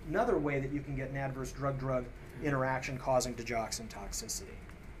another way that you can get an adverse drug-drug interaction causing digoxin toxicity.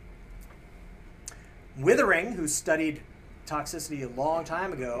 Withering, who studied toxicity a long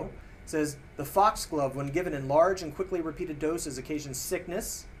time ago, says the foxglove, when given in large and quickly repeated doses, occasions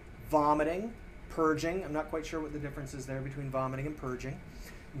sickness, vomiting, purging. I'm not quite sure what the difference is there between vomiting and purging.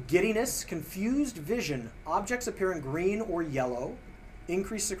 Giddiness, confused vision, objects appearing green or yellow,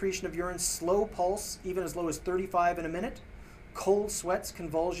 increased secretion of urine, slow pulse, even as low as 35 in a minute, cold sweats,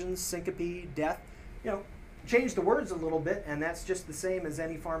 convulsions, syncope, death. You know, change the words a little bit, and that's just the same as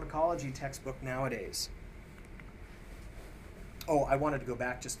any pharmacology textbook nowadays. Oh, I wanted to go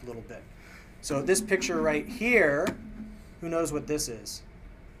back just a little bit. So this picture right here, who knows what this is?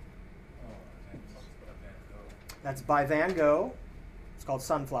 That's by Van Gogh. It's called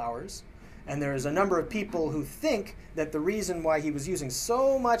Sunflowers. And there's a number of people who think that the reason why he was using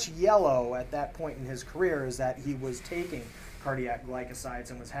so much yellow at that point in his career is that he was taking cardiac glycosides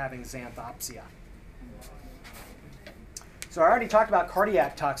and was having xanthopsia. So I already talked about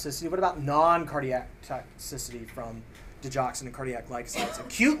cardiac toxicity. What about non-cardiac toxicity from digoxin and cardiac glycosides?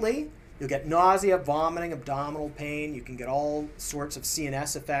 Acutely, you'll get nausea, vomiting, abdominal pain. You can get all sorts of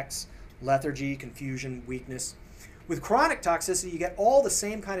CNS effects, lethargy, confusion, weakness. With chronic toxicity, you get all the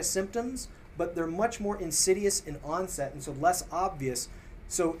same kind of symptoms, but they're much more insidious in onset and so less obvious.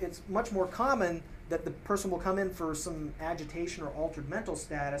 So it's much more common that the person will come in for some agitation or altered mental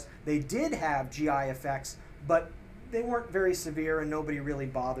status. They did have GI effects, but they weren't very severe and nobody really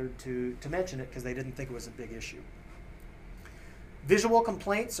bothered to mention it because they didn't think it was a big issue. Visual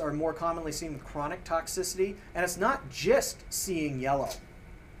complaints are more commonly seen with chronic toxicity, and it's not just seeing yellow.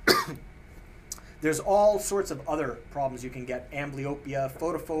 There's all sorts of other problems you can get: amblyopia,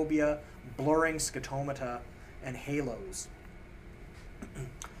 photophobia, blurring, scotomata, and halos.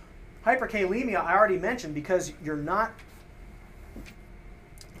 Hyperkalemia, I already mentioned, because you're not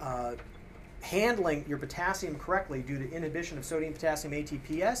handling your potassium correctly due to inhibition of sodium-potassium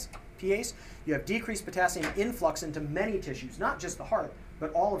ATPase. You have decreased potassium influx into many tissues, not just the heart,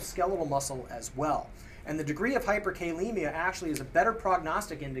 but all of skeletal muscle as well. And the degree of hyperkalemia actually is a better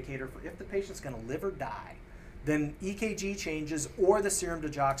prognostic indicator for if the patient's going to live or die than EKG changes or the serum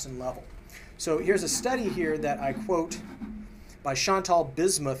digoxin level. So here's a study here that I quote by Chantal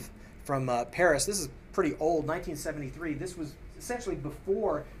Bismuth from Paris. This is pretty old, 1973. This was essentially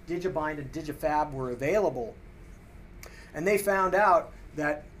before Digibind and Digifab were available. And they found out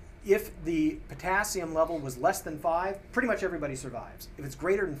that if the potassium level was less than 5, pretty much everybody survives. If it's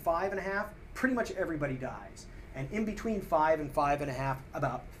greater than 5.5, pretty much everybody dies. And in between 5 and 5.5,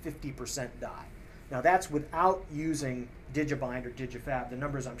 about 50% die. Now that's without using Digibind or Digifab. The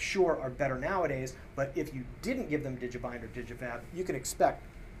numbers, I'm sure, are better nowadays, but if you didn't give them Digibind or Digifab, you can expect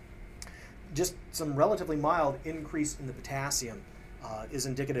just some relatively mild increase in the potassium is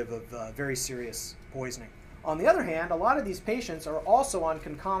indicative of very serious poisoning. On the other hand, a lot of these patients are also on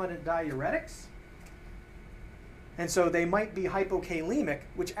concomitant diuretics, and so they might be hypokalemic,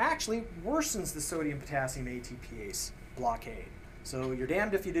 which actually worsens the sodium-potassium ATPase blockade. So you're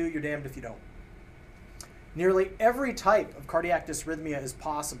damned if you do, you're damned if you don't. Nearly every type of cardiac dysrhythmia is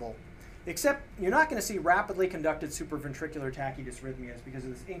possible, except you're not going to see rapidly conducted supraventricular tachydysrhythmias because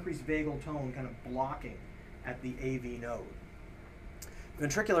of this increased vagal tone kind of blocking at the AV node.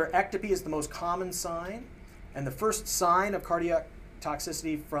 Ventricular ectopy is the most common sign, and the first sign of cardiac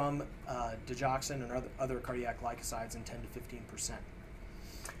toxicity from digoxin and other cardiac glycosides in 10 to 15%.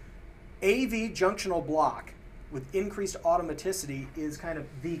 AV junctional block with increased automaticity is kind of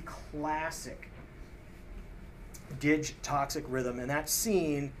the classic dig toxic rhythm, and that's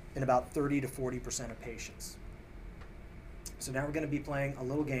seen in about 30 to 40% of patients. So now we're going to be playing a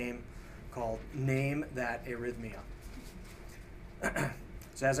little game called Name That Arrhythmia.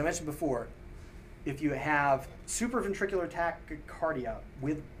 So as I mentioned before, if you have supraventricular tachycardia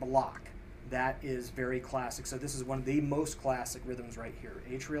with block, that is very classic. So this is one of the most classic rhythms right here.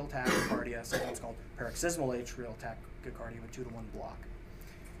 Atrial tachycardia, sometimes called paroxysmal atrial tachycardia with 2-to-1 block.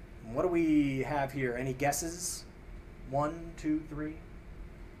 And what do we have here? Any guesses? 1, 2, 3?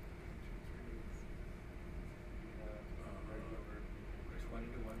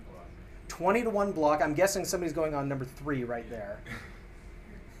 20-to-1 block. I'm guessing somebody's going on number 3 right there.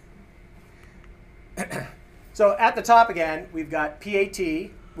 So at the top again, we've got PAT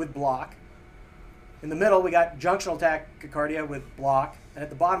with block. In the middle, we got junctional tachycardia with block. And at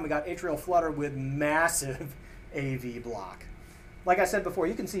the bottom, we got atrial flutter with massive AV block. Like I said before,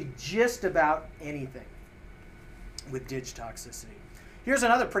 you can see just about anything with dig toxicity. Here's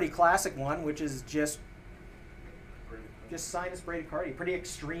another pretty classic one, which is just sinus bradycardia, pretty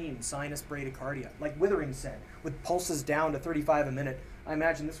extreme sinus bradycardia. Like Withering said, with pulses down to 35 a minute. I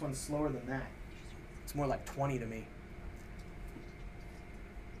imagine this one's slower than that. It's more like 20 to me.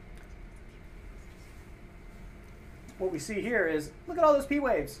 What we see here is, look at all those P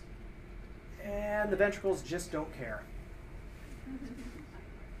waves. And the ventricles just don't care.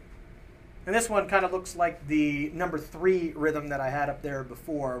 And this one kind of looks like the number 3 rhythm that I had up there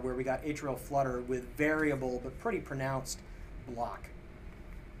before, where we got atrial flutter with variable but pretty pronounced block.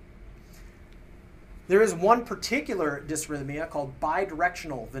 There is one particular dysrhythmia called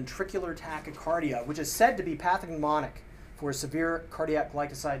bidirectional ventricular tachycardia, which is said to be pathognomonic for severe cardiac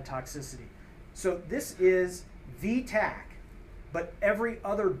glycoside toxicity. So this is V-tach, but every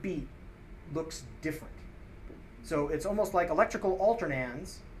other beat looks different. So it's almost like electrical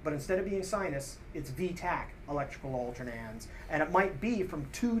alternans, but instead of being sinus, it's V-tach electrical alternans. And it might be from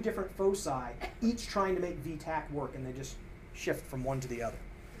 2 different foci, each trying to make V-tach work, and they just shift from one to the other.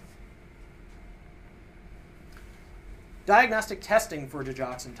 Diagnostic testing for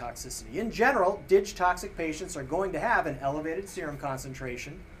digoxin toxicity. In general, dig toxic patients are going to have an elevated serum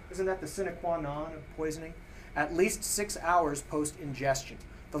concentration. Isn't that the sine qua non of poisoning? At least 6 hours post-ingestion.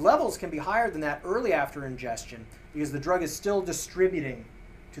 The levels can be higher than that early after ingestion because the drug is still distributing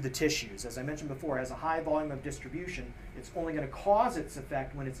to the tissues. As I mentioned before, it has a high volume of distribution. It's only going to cause its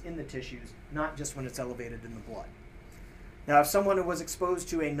effect when it's in the tissues, not just when it's elevated in the blood. Now, if someone who was exposed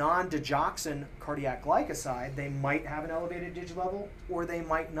to a non-digoxin cardiac glycoside, they might have an elevated dig level or they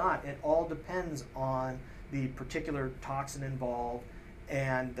might not. It all depends on the particular toxin involved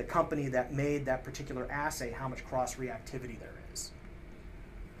and the company that made that particular assay, how much cross-reactivity there is.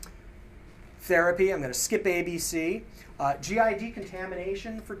 Therapy, I'm going to skip ABC. GI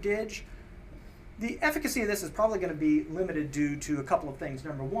decontamination for dig. The efficacy of this is probably going to be limited due to a couple of things.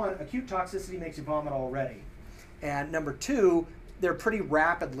 Number 1, acute toxicity makes you vomit already. And number 2, they're pretty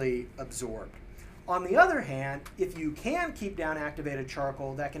rapidly absorbed. On the other hand, if you can keep down activated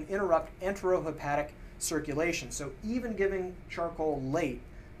charcoal, that can interrupt enterohepatic circulation. So even giving charcoal late,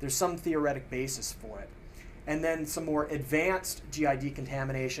 there's some theoretic basis for it. And then some more advanced GI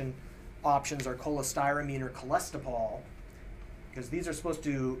decontamination options are cholestyramine or cholestipol, because these are supposed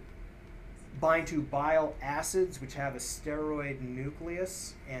to bind to bile acids, which have a steroid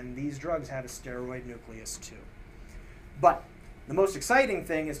nucleus, and these drugs have a steroid nucleus too. But the most exciting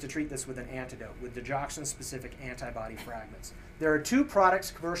thing is to treat this with an antidote, with digoxin-specific antibody fragments. There are 2 products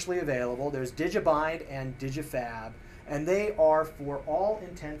commercially available. There's Digibind and Digifab, and they are, for all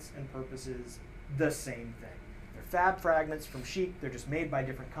intents and purposes, the same thing. They're fab fragments from sheep. They're just made by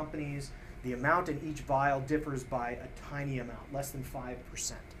different companies. The amount in each vial differs by a tiny amount, less than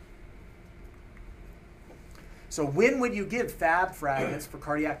 5%. So when would you give fab fragments for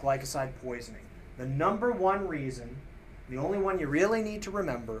cardiac glycoside poisoning? The number 1 reason, the only one you really need to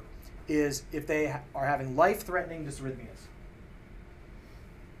remember, is if they are having life-threatening dysrhythmias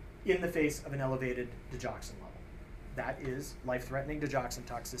in the face of an elevated digoxin level. That is life-threatening digoxin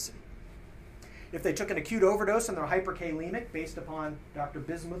toxicity. If they took an acute overdose and they're hyperkalemic based upon Dr.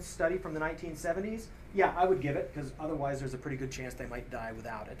 Bismuth's study from the 1970s, yeah, I would give it, because otherwise there's a pretty good chance they might die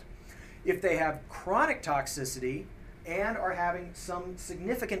without it. If they have chronic toxicity and are having some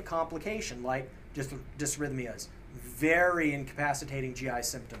significant complication like dysrhythmias, very incapacitating GI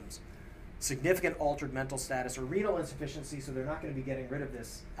symptoms, significant altered mental status, or renal insufficiency, so they're not going to be getting rid of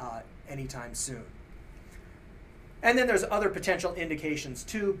this anytime soon. And then there's other potential indications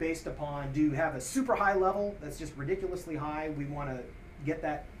too, based upon, do you have a super high level that's just ridiculously high? We want to get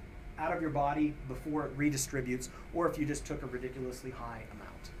that out of your body before it redistributes, or if you just took a ridiculously high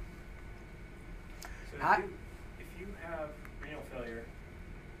amount. So if you have renal failure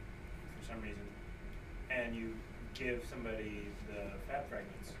for some reason, and you give somebody the fat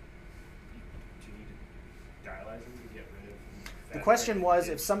fragments, do you need to dialyze them to get rid of fat The question fragments? was,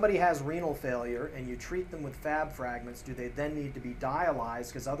 if somebody has renal failure and you treat them with fab fragments, do they then need to be dialyzed,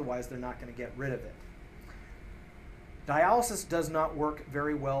 because otherwise they're not going to get rid of it? Dialysis does not work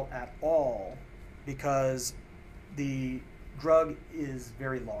very well at all because the drug is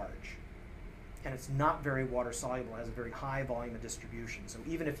very large and it's not very water soluble. It has a very high volume of distribution. So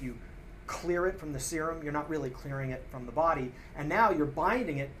even if you clear it from the serum, you're not really clearing it from the body. And now you're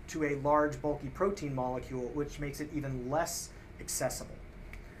binding it to a large bulky protein molecule, which makes it even less accessible.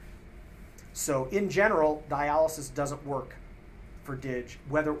 So in general, dialysis doesn't work for DIG,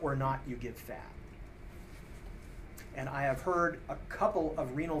 whether or not you give fab. And I have heard a couple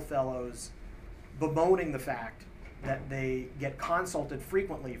of renal fellows bemoaning the fact that they get consulted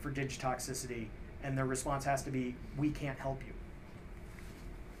frequently for DIG toxicity, and their response has to be, we can't help you.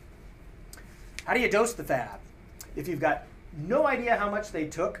 How do you dose the fab? If you've got no idea how much they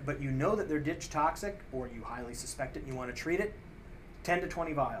took, but you know that they're DIG toxic, or you highly suspect it and you want to treat it, 10 to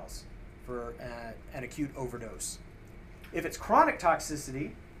 20 vials for an acute overdose. If it's chronic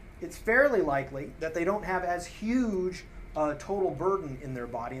toxicity, it's fairly likely that they don't have as huge a total burden in their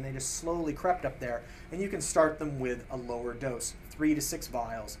body, and they just slowly crept up there, and you can start them with a lower dose, 3 to 6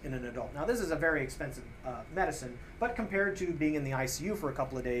 vials in an adult. Now, this is a very expensive medicine, but compared to being in the ICU for a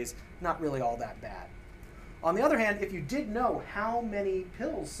couple of days, not really all that bad. On the other hand, if you did know how many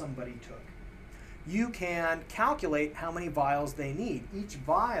pills somebody took, you can calculate how many vials they need. Each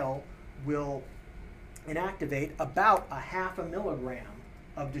vial will inactivate about a 0.5 milligram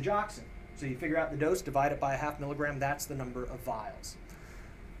of digoxin. So you figure out the dose, divide it by a 0.5 milligram, that's the number of vials.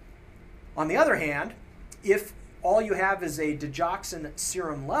 On the other hand, if all you have is a digoxin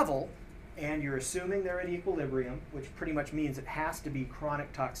serum level, and you're assuming they're at equilibrium, which pretty much means it has to be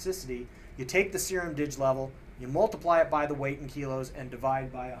chronic toxicity, you take the serum dig level, you multiply it by the weight in kilos, and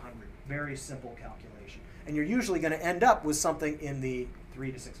divide by 100. Very simple calculation. And you're usually going to end up with something in the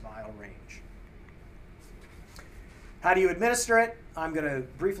 3 to 6 vial range. How do you administer it? I'm going to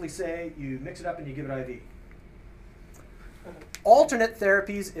briefly say you mix it up and you give it IV. Alternate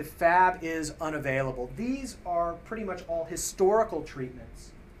therapies if fab is unavailable. These are pretty much all historical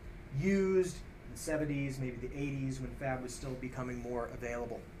treatments used in the 70s, maybe the 80s, when fab was still becoming more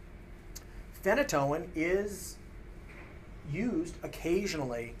available. Phenytoin is used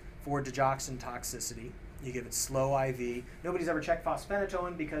occasionally for digoxin toxicity. You give it slow IV. Nobody's ever checked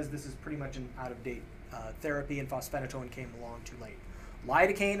fosphenytoin because this is pretty much an out-of-date therapy, and fosphenytoin came along too late.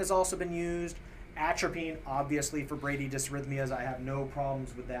 Lidocaine has also been used. Atropine, obviously, for Brady dysrhythmias. I have no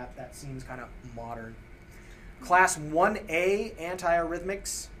problems with that. That seems kind of modern. Class 1A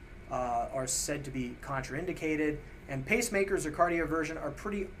antiarrhythmics are said to be contraindicated, and pacemakers or cardioversion are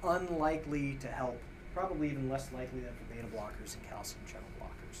pretty unlikely to help, probably even less likely than for beta blockers and calcium channel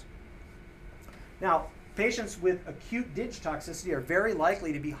blockers. Now, patients with acute DIG toxicity are very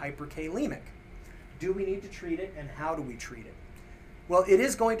likely to be hyperkalemic. Do we need to treat it, and how do we treat it? Well, it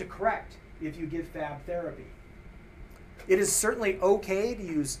is going to correct if you give fab therapy. It is certainly okay to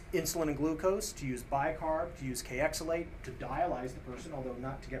use insulin and glucose, to use bicarb, to use Kxalate, to dialyze the person, although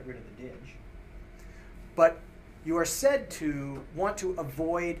not to get rid of the DIG. But you are said to want to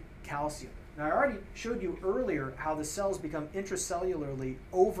avoid calcium. Now, I already showed you earlier how the cells become intracellularly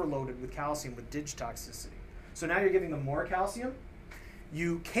overloaded with calcium with DIG toxicity. So now you're giving them more calcium.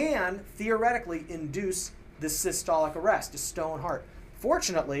 You can theoretically induce this systolic arrest, a stone heart.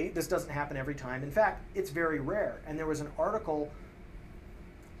 Fortunately, this doesn't happen every time. In fact, it's very rare. And there was an article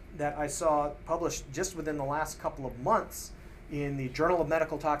that I saw published just within the last couple of months in the Journal of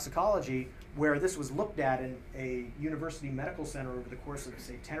Medical Toxicology, where this was looked at in a university medical center over the course of,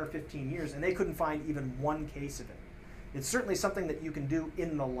 say, 10 or 15 years, and they couldn't find even one case of it. It's certainly something that you can do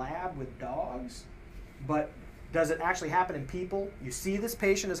in the lab with dogs, but does it actually happen in people? You see this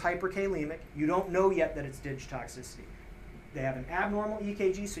patient is hyperkalemic. You don't know yet that it's DIG toxicity. They have an abnormal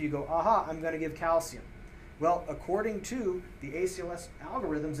EKG, so you go, aha, I'm going to give calcium. Well, according to the ACLS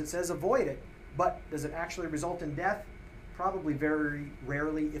algorithms, it says avoid it, but does it actually result in death? Probably very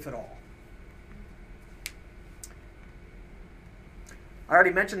rarely, if at all. I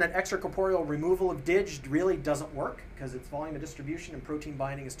already mentioned that extracorporeal removal of DIG really doesn't work because its volume of distribution and protein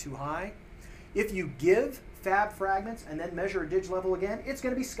binding is too high. If you give Fab fragments and then measure a DIG level again, it's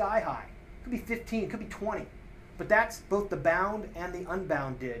going to be sky high. It could be 15, it could be 20. But that's both the bound and the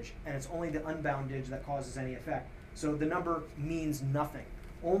unbound DIG, and it's only the unbound DIG that causes any effect. So the number means nothing.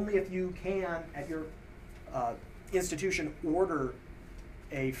 Only if you can, at your institution, order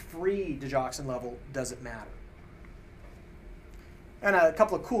a free digoxin level does it matter. And a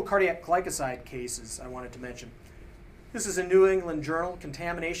couple of cool cardiac glycoside cases I wanted to mention. This is a New England Journal,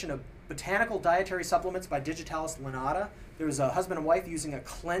 contamination of botanical dietary supplements by Digitalis lanata. There was a husband and wife using a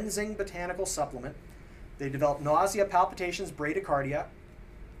cleansing botanical supplement. They developed nausea, palpitations, bradycardia,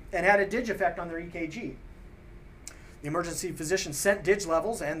 and had a DIG effect on their EKG. The emergency physician sent DIG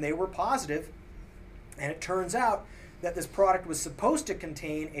levels, and they were positive. And it turns out that this product was supposed to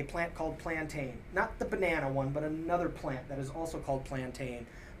contain a plant called plantain. Not the banana one, but another plant that is also called plantain.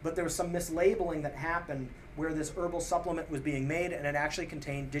 But there was some mislabeling that happened where this herbal supplement was being made, and it actually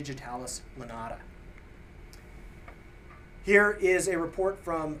contained Digitalis lanata. Here is a report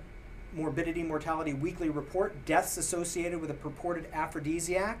from Morbidity Mortality Weekly Report, deaths associated with a purported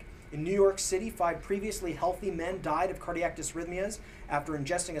aphrodisiac. In New York City, 5 previously healthy men died of cardiac dysrhythmias after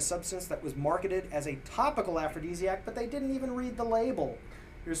ingesting a substance that was marketed as a topical aphrodisiac, but they didn't even read the label.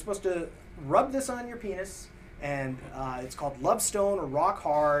 You're supposed to rub this on your penis, and it's called Love Stone or Rock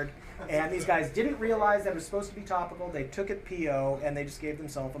Hard, and these guys didn't realize that it was supposed to be topical. They took it PO, and they just gave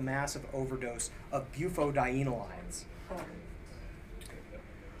themselves a massive overdose of bufodienolines.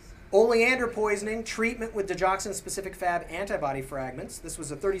 Oleander poisoning, treatment with digoxin-specific Fab antibody fragments. This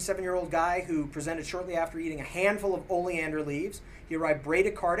was a 37-year-old guy who presented shortly after eating a handful of oleander leaves. He arrived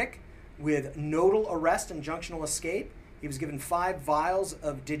bradycardic with nodal arrest and junctional escape. He was given 5 vials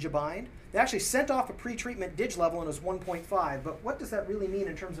of Digibind. They actually sent off a pre-treatment DIG level and it was 1.5, but what does that really mean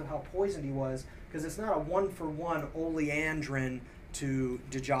in terms of how poisoned he was? Because it's not a 1-for-1 oleandrin to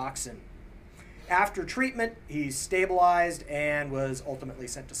digoxin. After treatment, he stabilized and was ultimately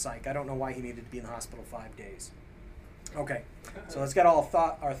sent to psych. I don't know why he needed to be in the hospital 5 days. Okay, so let's get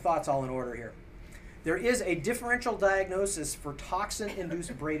our thoughts all in order here. There is a differential diagnosis for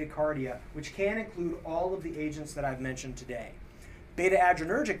toxin-induced bradycardia, which can include all of the agents that I've mentioned today.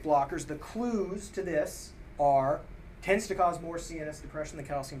 Beta-adrenergic blockers, the clues to this tends to cause more CNS depression than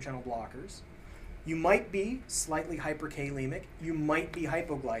calcium channel blockers. You might be slightly hyperkalemic. You might be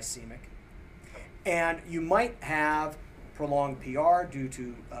hypoglycemic. And you might have prolonged PR due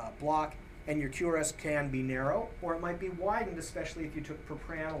to block, and your QRS can be narrow, or it might be widened, especially if you took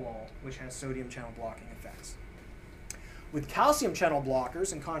propranolol, which has sodium channel blocking effects. With calcium channel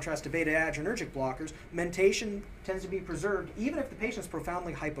blockers, in contrast to beta-adrenergic blockers, mentation tends to be preserved even if the patient is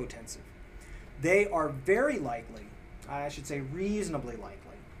profoundly hypotensive. They are very likely, I should say reasonably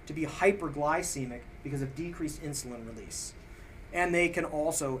likely, to be hyperglycemic because of decreased insulin release. And they can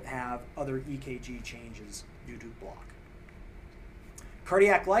also have other EKG changes due to block.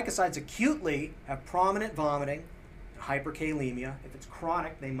 Cardiac glycosides acutely have prominent vomiting and hyperkalemia. If it's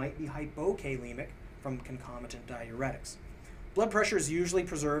chronic, they might be hypokalemic from concomitant diuretics. Blood pressure is usually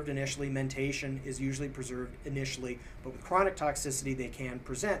preserved initially. Mentation is usually preserved initially. But with chronic toxicity, they can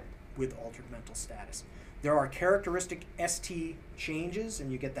present with altered mental status. There are characteristic ST changes, and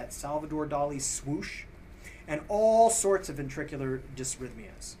you get that Salvador Dali swoosh, and all sorts of ventricular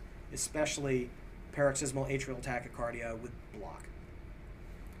dysrhythmias, especially paroxysmal atrial tachycardia with block.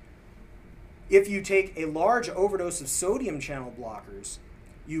 If you take a large overdose of sodium channel blockers,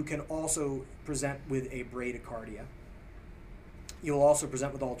 you can also present with a bradycardia. You'll also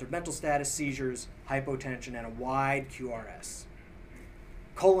present with altered mental status, seizures, hypotension, and a wide QRS.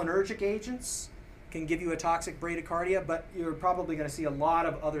 Cholinergic agents can give you a toxic bradycardia, but you're probably going to see a lot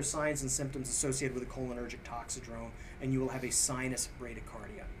of other signs and symptoms associated with a cholinergic toxidrome, and you will have a sinus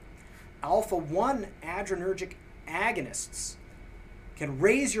bradycardia. Alpha-1 adrenergic agonists can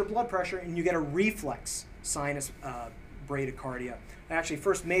raise your blood pressure, and you get a reflex sinus bradycardia. I actually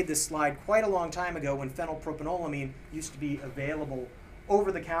first made this slide quite a long time ago when phenylpropanolamine used to be available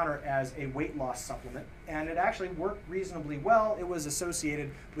over the counter as a weight loss supplement, and it actually worked reasonably well. It was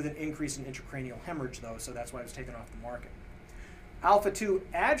associated with an increase in intracranial hemorrhage, though, so that's why it was taken off the market. Alpha-2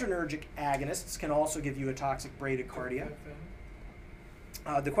 adrenergic agonists can also give you a toxic bradycardia.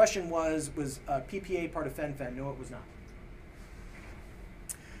 The question was PPA part of fen-phen? No, it was not.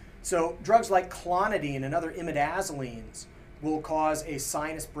 So drugs like clonidine and other imidazolines will cause a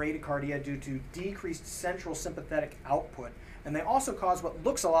sinus bradycardia due to decreased central sympathetic output. And they also cause what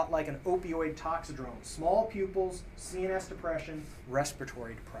looks a lot like an opioid toxidrome. Small pupils, CNS depression,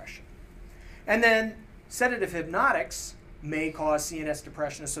 respiratory depression. And then sedative hypnotics may cause CNS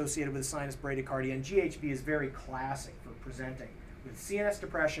depression associated with sinus bradycardia, and GHB is very classic for presenting with CNS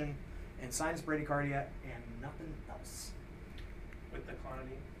depression and sinus bradycardia and nothing else. With the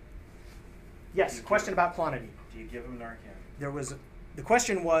clonidine? Yes, question about clonidine. Do you give them Narcan? The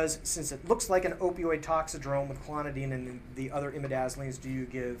question was, since it looks like an opioid toxidrome with clonidine and the other imidazolines, do you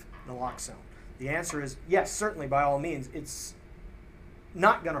give naloxone? The answer is yes, certainly, by all means. It's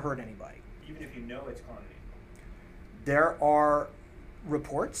not going to hurt anybody. Even if you know it's clonidine? There are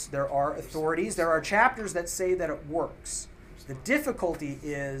reports, there are authorities, there are chapters that say that it works. The difficulty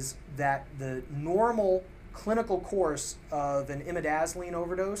is that the normal clinical course of an imidazoline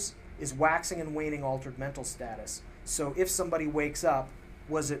overdose is waxing and waning altered mental status. So if somebody wakes up,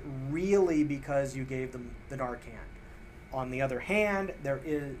 was it really because you gave them the Narcan? On the other hand, there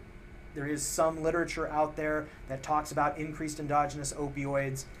is some literature out there that talks about increased endogenous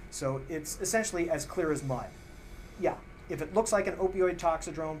opioids, so it's essentially as clear as mud. Yeah, if it looks like an opioid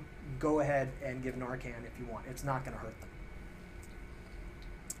toxidrome, go ahead and give Narcan if you want. It's not going to hurt them.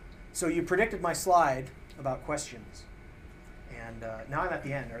 So you predicted my slide about questions, and now I'm at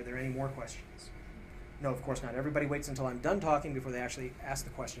the end. Are there any more questions? No, of course not. Everybody waits until I'm done talking before they actually ask the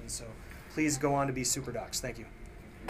questions, so please go on to be super docs. Thank you.